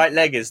 my right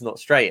leg is not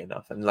straight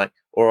enough, and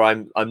or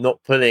I'm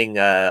not pulling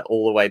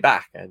all the way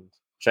back, and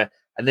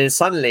then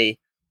suddenly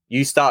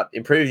you start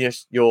improving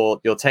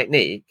your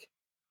technique,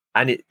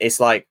 and it's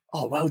like,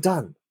 oh, well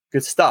done,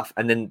 good stuff.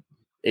 And then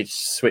it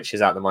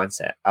switches out the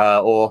mindset,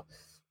 or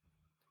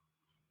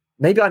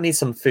maybe I need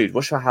some food.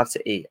 What should I have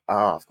to eat?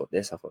 I've got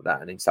this, I've got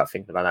that, and then you start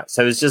thinking about that.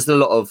 So it's just a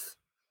lot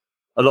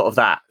of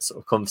that sort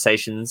of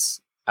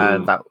conversations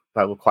that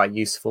were quite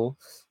useful.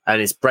 And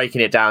it's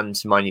breaking it down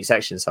into minute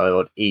sections. So I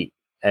would eat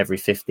every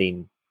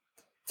 15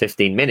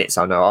 minutes.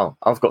 I know,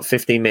 I've got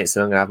 15 minutes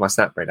and I'm going to have my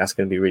snack break. That's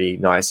going to be really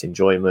nice,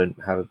 enjoyment,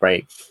 have a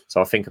break. So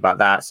I'll think about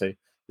that. So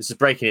this is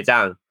breaking it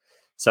down.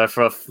 So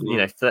for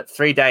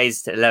 3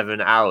 days to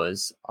 11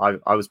 hours,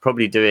 I was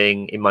probably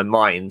doing, in my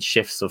mind,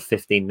 shifts of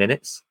 15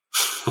 minutes.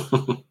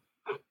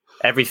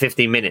 Every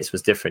 15 minutes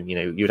was different.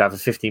 You'd have a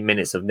 15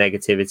 minutes of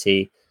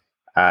negativity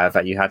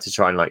that you had to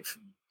try and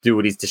do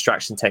all these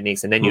distraction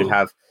techniques, and then you'd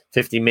have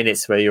 15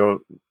 minutes where you're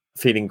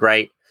feeling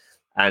great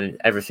and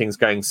everything's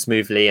going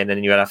smoothly, and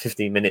then you had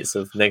 15 minutes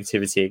of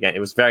negativity again. It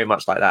was very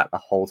much like that the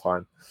whole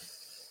time.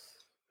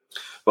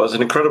 Well, it's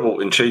an incredible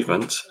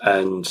achievement,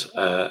 and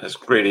it's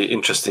really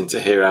interesting to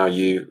hear how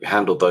you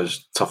handled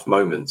those tough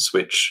moments,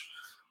 which,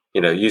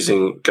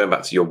 going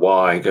back to your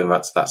why, going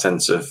back to that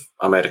sense of,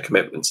 I made a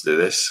commitment to do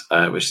this,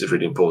 which is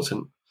really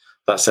important.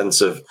 That sense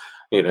of,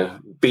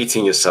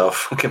 beating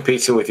yourself,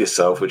 competing with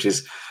yourself, which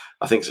is,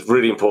 I think, it's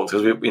really important,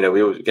 because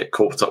we all get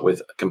caught up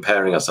with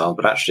comparing ourselves,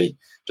 but actually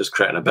just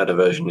creating a better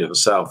version of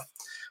yourself.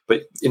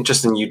 But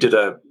interesting, you did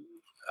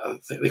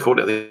they call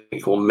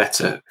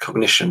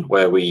metacognition,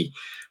 where we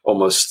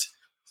almost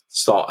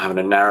start having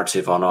a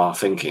narrative on our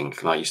thinking.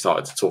 Like, you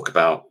started to talk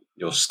about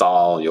your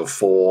style, your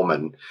form,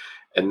 and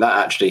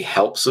that actually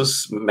helps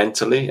us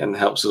mentally and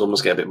helps us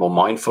almost get a bit more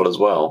mindful as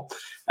well,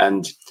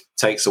 and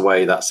takes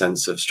away that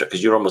sense of stress,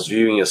 because you're almost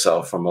viewing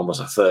yourself from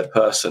almost a third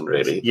person,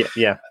 really.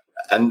 Yeah.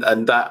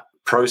 And that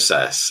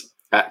process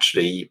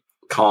actually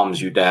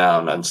calms you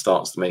down and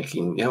starts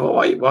making,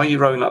 why are you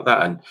rowing like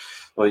that? And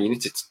well, you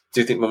need to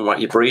do things more about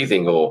your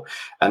breathing,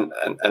 and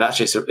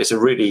actually it's a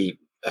really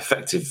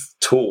effective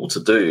tool to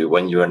do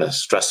when you're in a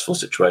stressful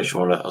situation,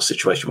 or a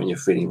situation when you're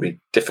feeling really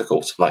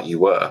difficult, like you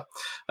were.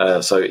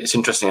 So it's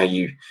interesting how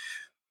you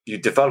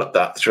developed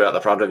that throughout the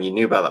program. You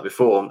knew about that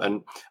before,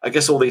 and I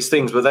guess all these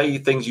things, were they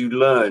things you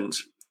learned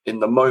in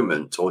the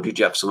moment, or did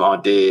you have some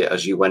idea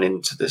as you went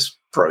into this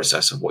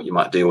process of what you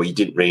might do, or you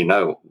didn't really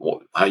know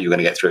how you were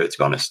going to get through it, to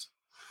be honest?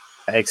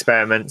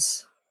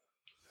 Experiments.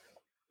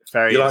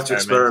 You like to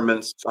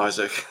experiment,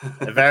 Isaac?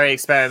 Very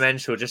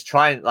experimental. Just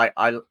trying,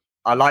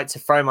 I like to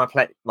throw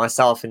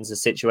myself into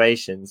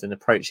situations and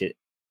approach it.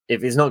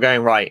 If it's not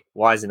going right,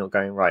 why is it not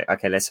going right?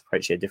 Okay, let's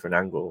approach it a different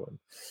angle.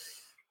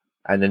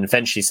 And then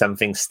eventually some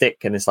things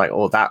stick, and it's like,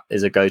 oh, that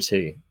is a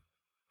go-to.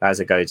 That is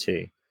a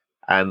go-to.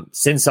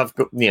 Since I've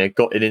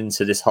gotten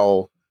into this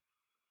whole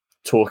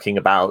talking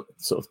about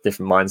sort of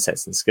different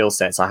mindsets and skill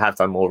sets, I have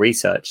done more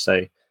research.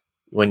 So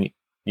when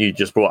you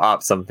just brought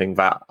up something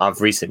that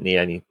I've recently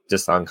only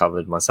just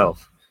uncovered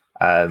myself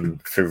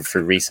through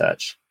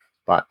research,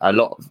 but a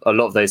lot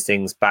of those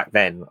things back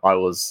then, I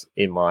was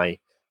in my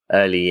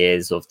early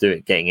years of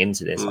getting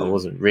into this. I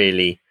wasn't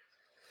really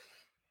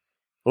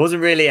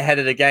ahead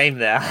of the game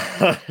there.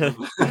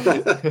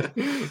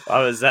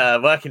 I was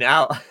working it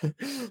out.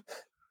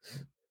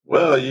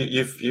 Well,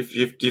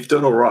 you've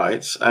done all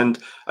right, and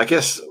I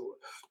guess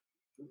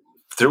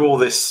through all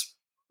this,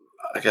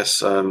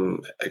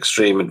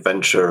 extreme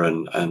adventure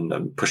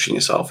and pushing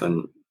yourself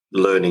and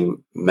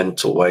learning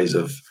mental ways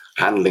of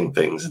handling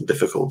things and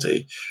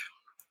difficulty,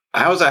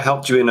 how has that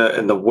helped you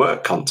in the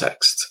work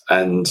context?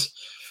 And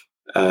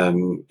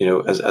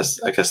as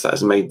I guess that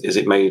has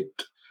made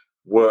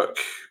work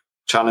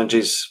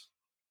challenges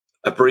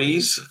a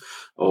breeze,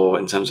 or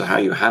in terms of how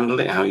you handle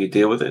it, how you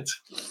deal with it?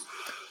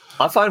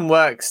 I find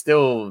work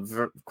still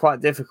quite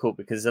difficult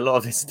because a lot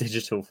of it's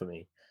digital for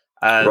me.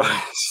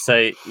 Right.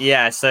 So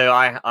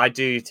I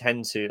do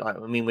tend to,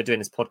 we're doing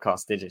this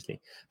podcast digitally,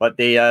 but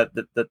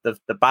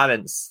the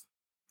balance,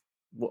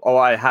 all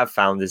I have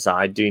found is that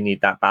I do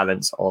need that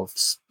balance of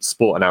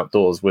sport and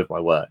outdoors with my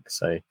work.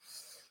 So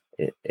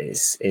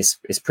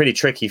it's pretty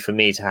tricky for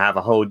me to have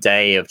a whole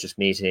day of just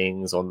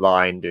meetings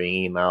online,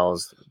 doing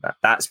emails.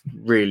 That's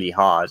really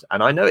hard,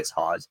 and I know it's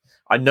hard.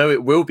 I know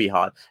it will be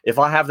hard if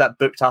I have that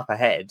booked up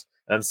ahead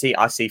and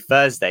I see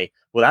Thursday.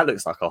 Well, that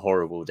looks like a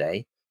horrible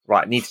day.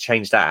 Right, I need to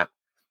change that,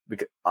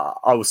 because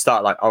I will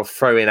start I'll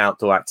throw in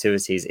outdoor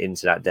activities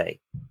into that day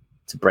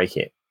to break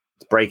it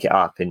break it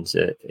up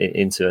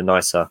into a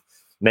nicer,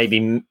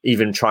 maybe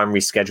even try and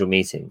reschedule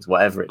meetings,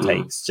 whatever it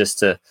takes, just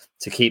to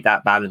keep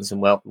that balance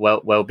and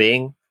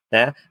well-being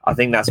there. I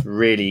think that's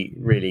really,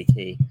 really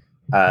key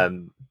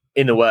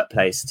in the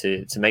workplace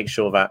to make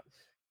sure that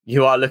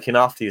you are looking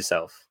after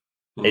yourself.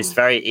 It's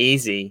very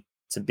easy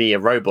to be a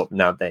robot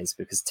nowadays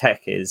because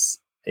tech is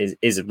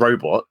a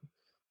robot,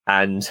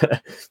 and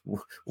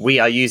we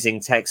are using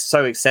tech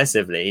so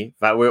excessively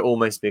that we're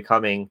almost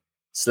becoming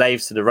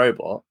slaves to the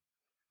robot.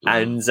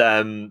 And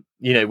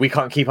we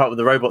can't keep up with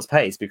the robot's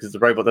pace because the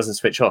robot doesn't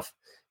switch off,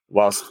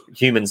 whilst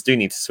humans do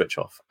need to switch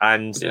off.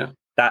 And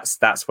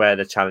that's where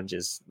the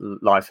challenges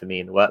lie for me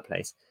in the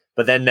workplace.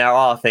 But then there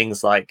are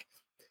things like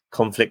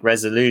conflict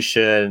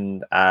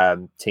resolution,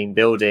 team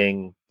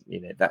building,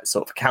 that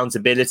sort of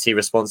accountability,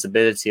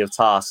 responsibility of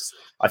tasks.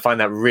 I find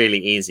that really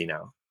easy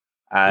now.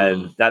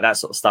 That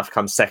sort of stuff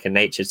comes second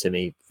nature to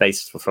me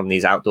based from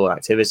these outdoor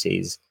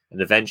activities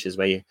and adventures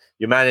where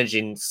you're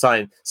managing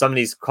some of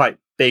these quite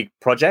big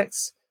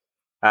projects,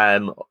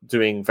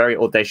 doing very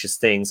audacious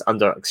things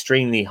under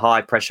extremely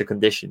high pressure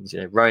conditions,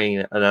 rowing in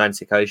an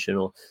Atlantic Ocean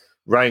or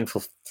rowing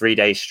for 3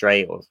 days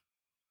straight or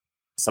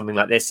something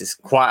like this. Is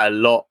quite a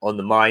lot on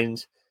the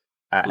mind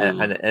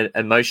and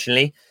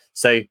emotionally.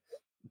 So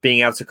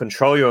being able to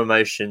control your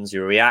emotions,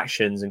 your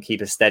reactions, and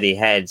keep a steady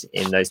head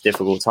in those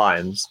difficult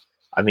times,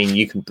 I mean,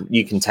 you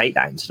can take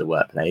that into the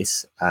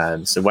workplace.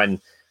 So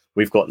when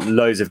we've got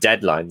loads of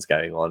deadlines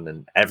going on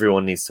and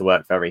everyone needs to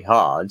work very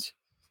hard,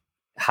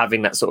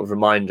 having that sort of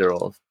reminder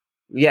of,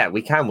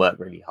 we can work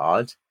really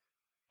hard,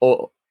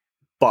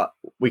 but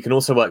we can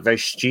also work very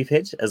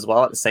stupid as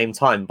well at the same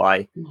time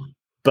by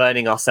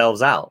burning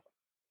ourselves out.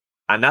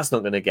 And that's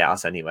not going to get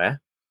us anywhere.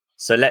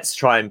 So let's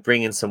try and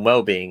bring in some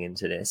well-being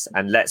into this.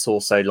 And let's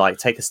also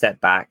take a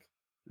step back.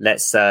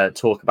 Let's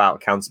talk about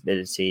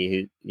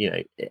accountability.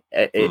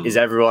 Is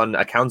everyone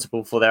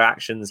accountable for their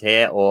actions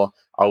here? Or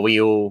are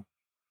we all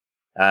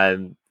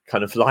kind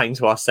of lying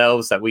to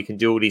ourselves that we can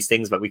do all these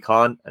things, but we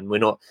can't, and we're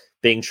not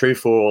being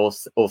truthful or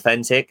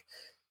authentic?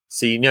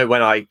 So,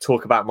 when I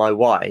talk about my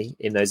why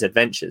in those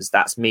adventures,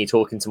 that's me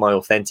talking to my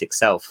authentic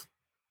self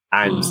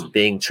and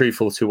being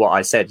truthful to what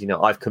I said.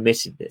 I've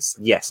committed this.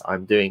 Yes,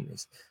 I'm doing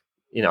this.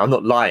 I'm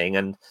not lying.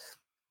 And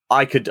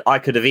I could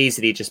have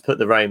easily just put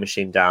the rowing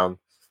machine down.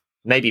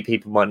 Maybe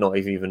people might not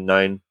have even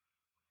known,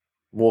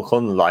 walk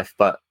on life,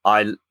 but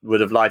I would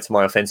have lied to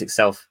my authentic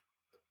self.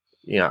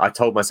 I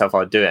told myself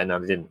I'd do it and I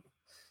didn't.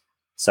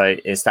 So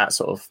it's that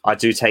sort of, I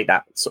do take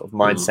that sort of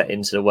mindset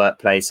into the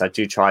workplace. I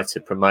do try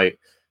to promote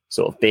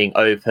sort of being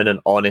open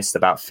and honest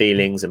about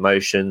feelings,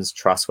 emotions,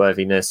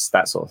 trustworthiness,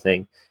 that sort of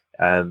thing.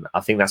 I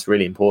think that's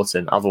really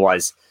important.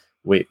 Otherwise,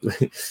 we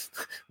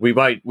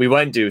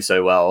won't do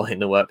so well in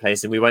the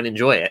workplace and we won't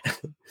enjoy it.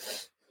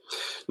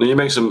 Now, you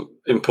make some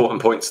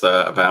important points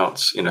there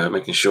about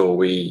making sure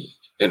we,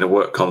 in a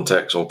work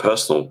context or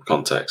personal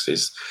context,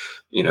 is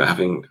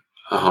having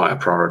a higher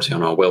priority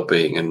on our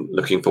well-being and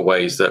looking for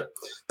ways that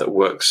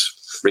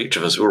works for each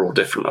of us. We're all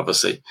different,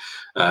 obviously,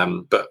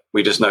 but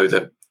we just know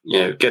that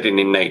getting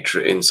in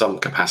nature in some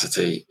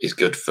capacity is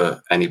good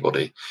for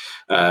anybody.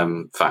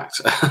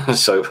 Fact.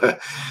 So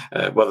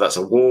whether that's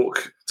a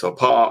walk to a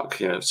park,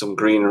 some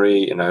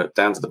greenery,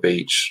 down to the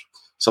beach,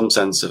 some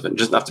sense of it. It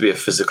doesn't have to be a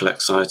physical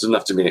exercise. It doesn't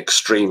have to be an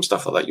extreme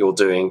stuff like that you're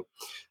doing.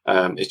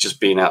 It's just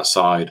being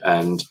outside.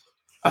 And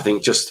I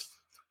think just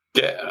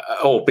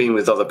being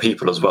with other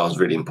people as well is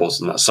really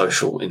important. That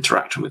social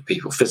interaction with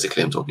people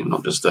physically, I'm talking,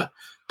 not just the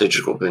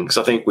digital thing. Because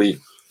I think we,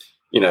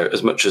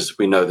 as much as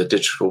we know the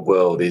digital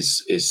world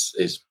is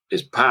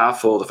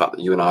powerful, the fact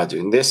that you and I are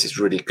doing this is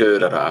really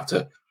good. I don't have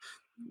to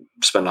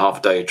spend half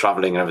a day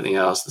traveling and everything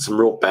else. There's some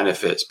real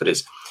benefits, but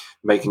it's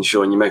making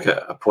sure, and you make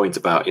a point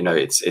about,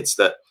 it's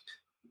that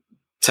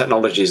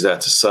technology is there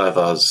to serve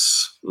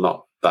us,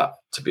 not that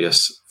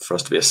for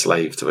us to be a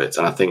slave to it.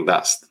 And I think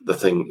that's the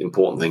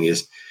important thing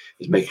is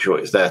making sure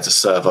it's there to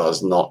serve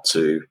us, not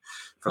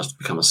for us to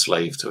become a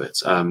slave to it.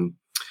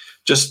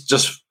 Just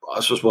I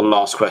suppose one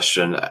last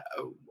question.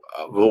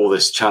 With all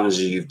this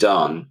challenges you've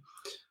done,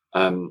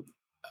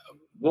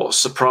 what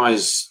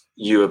surprised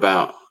you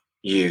about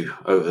you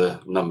over the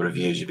number of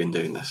years you've been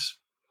doing this?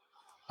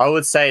 I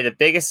would say the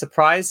biggest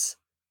surprise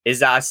is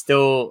that I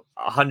still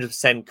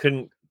 100%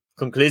 couldn't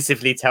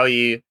conclusively tell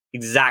you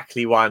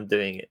exactly why I'm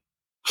doing it.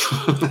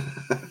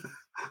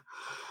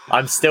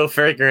 I'm still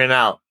figuring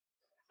out,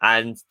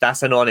 and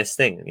that's an honest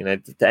thing.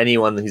 To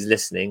anyone who's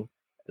listening,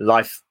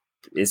 life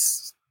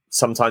is,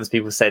 sometimes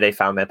people say they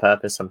found their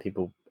purpose. Some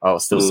people are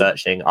still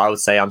searching. I would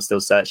say I'm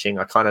still searching.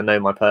 I kind of know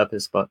my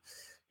purpose, but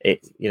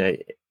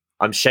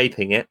I'm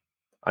shaping it.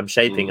 I'm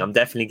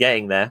definitely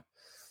getting there.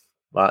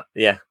 But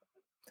yeah,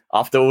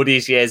 after all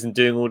these years and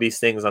doing all these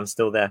things, I'm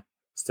still there,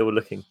 still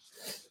looking.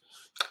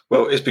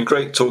 Well, it's been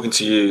great talking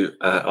to you,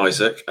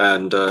 Isaac,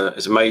 and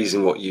it's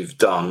amazing what you've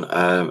done.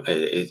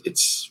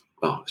 It's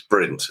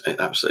brilliant,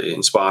 absolutely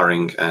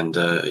inspiring, and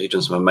you've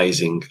done some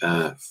amazing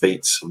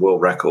feats,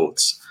 world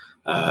records.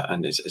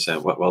 And it's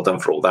well done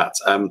for all that.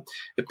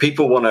 If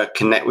people want to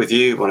connect with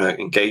you, want to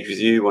engage with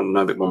you, want to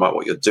know a bit more about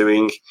what you're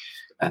doing,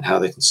 and how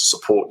they can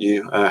support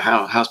you,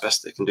 how's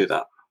best they can do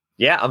that?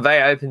 Yeah, I'm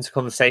very open to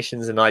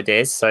conversations and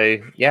ideas. So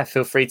yeah,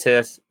 feel free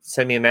to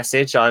send me a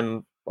message.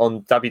 I'm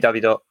on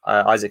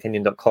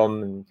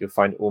www.isaackenyon.com, and you'll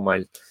find all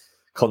my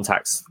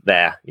contacts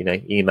there,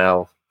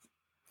 email,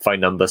 phone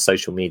number,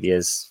 social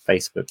medias,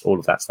 Facebook, all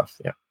of that stuff.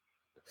 Yeah.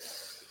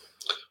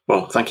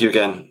 Well, thank you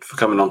again for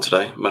coming on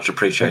today. Much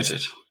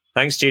appreciated.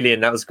 Thanks, Julian.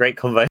 That was a great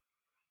convo.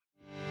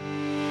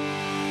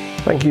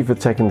 Thank you for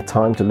taking the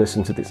time to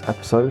listen to this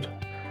episode.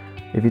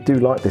 If you do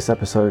like this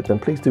episode, then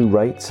please do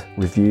rate,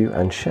 review,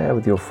 and share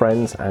with your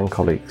friends and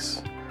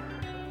colleagues.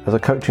 As a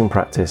coaching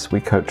practice,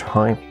 we coach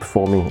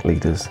high-performing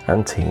leaders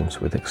and teams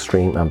with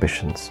extreme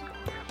ambitions.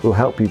 We'll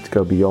help you to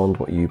go beyond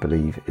what you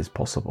believe is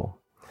possible.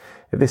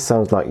 If this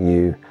sounds like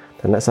you,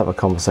 then let's have a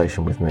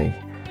conversation with me.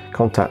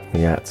 Contact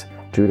me at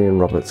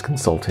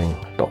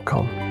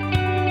julianrobertsconsulting.com.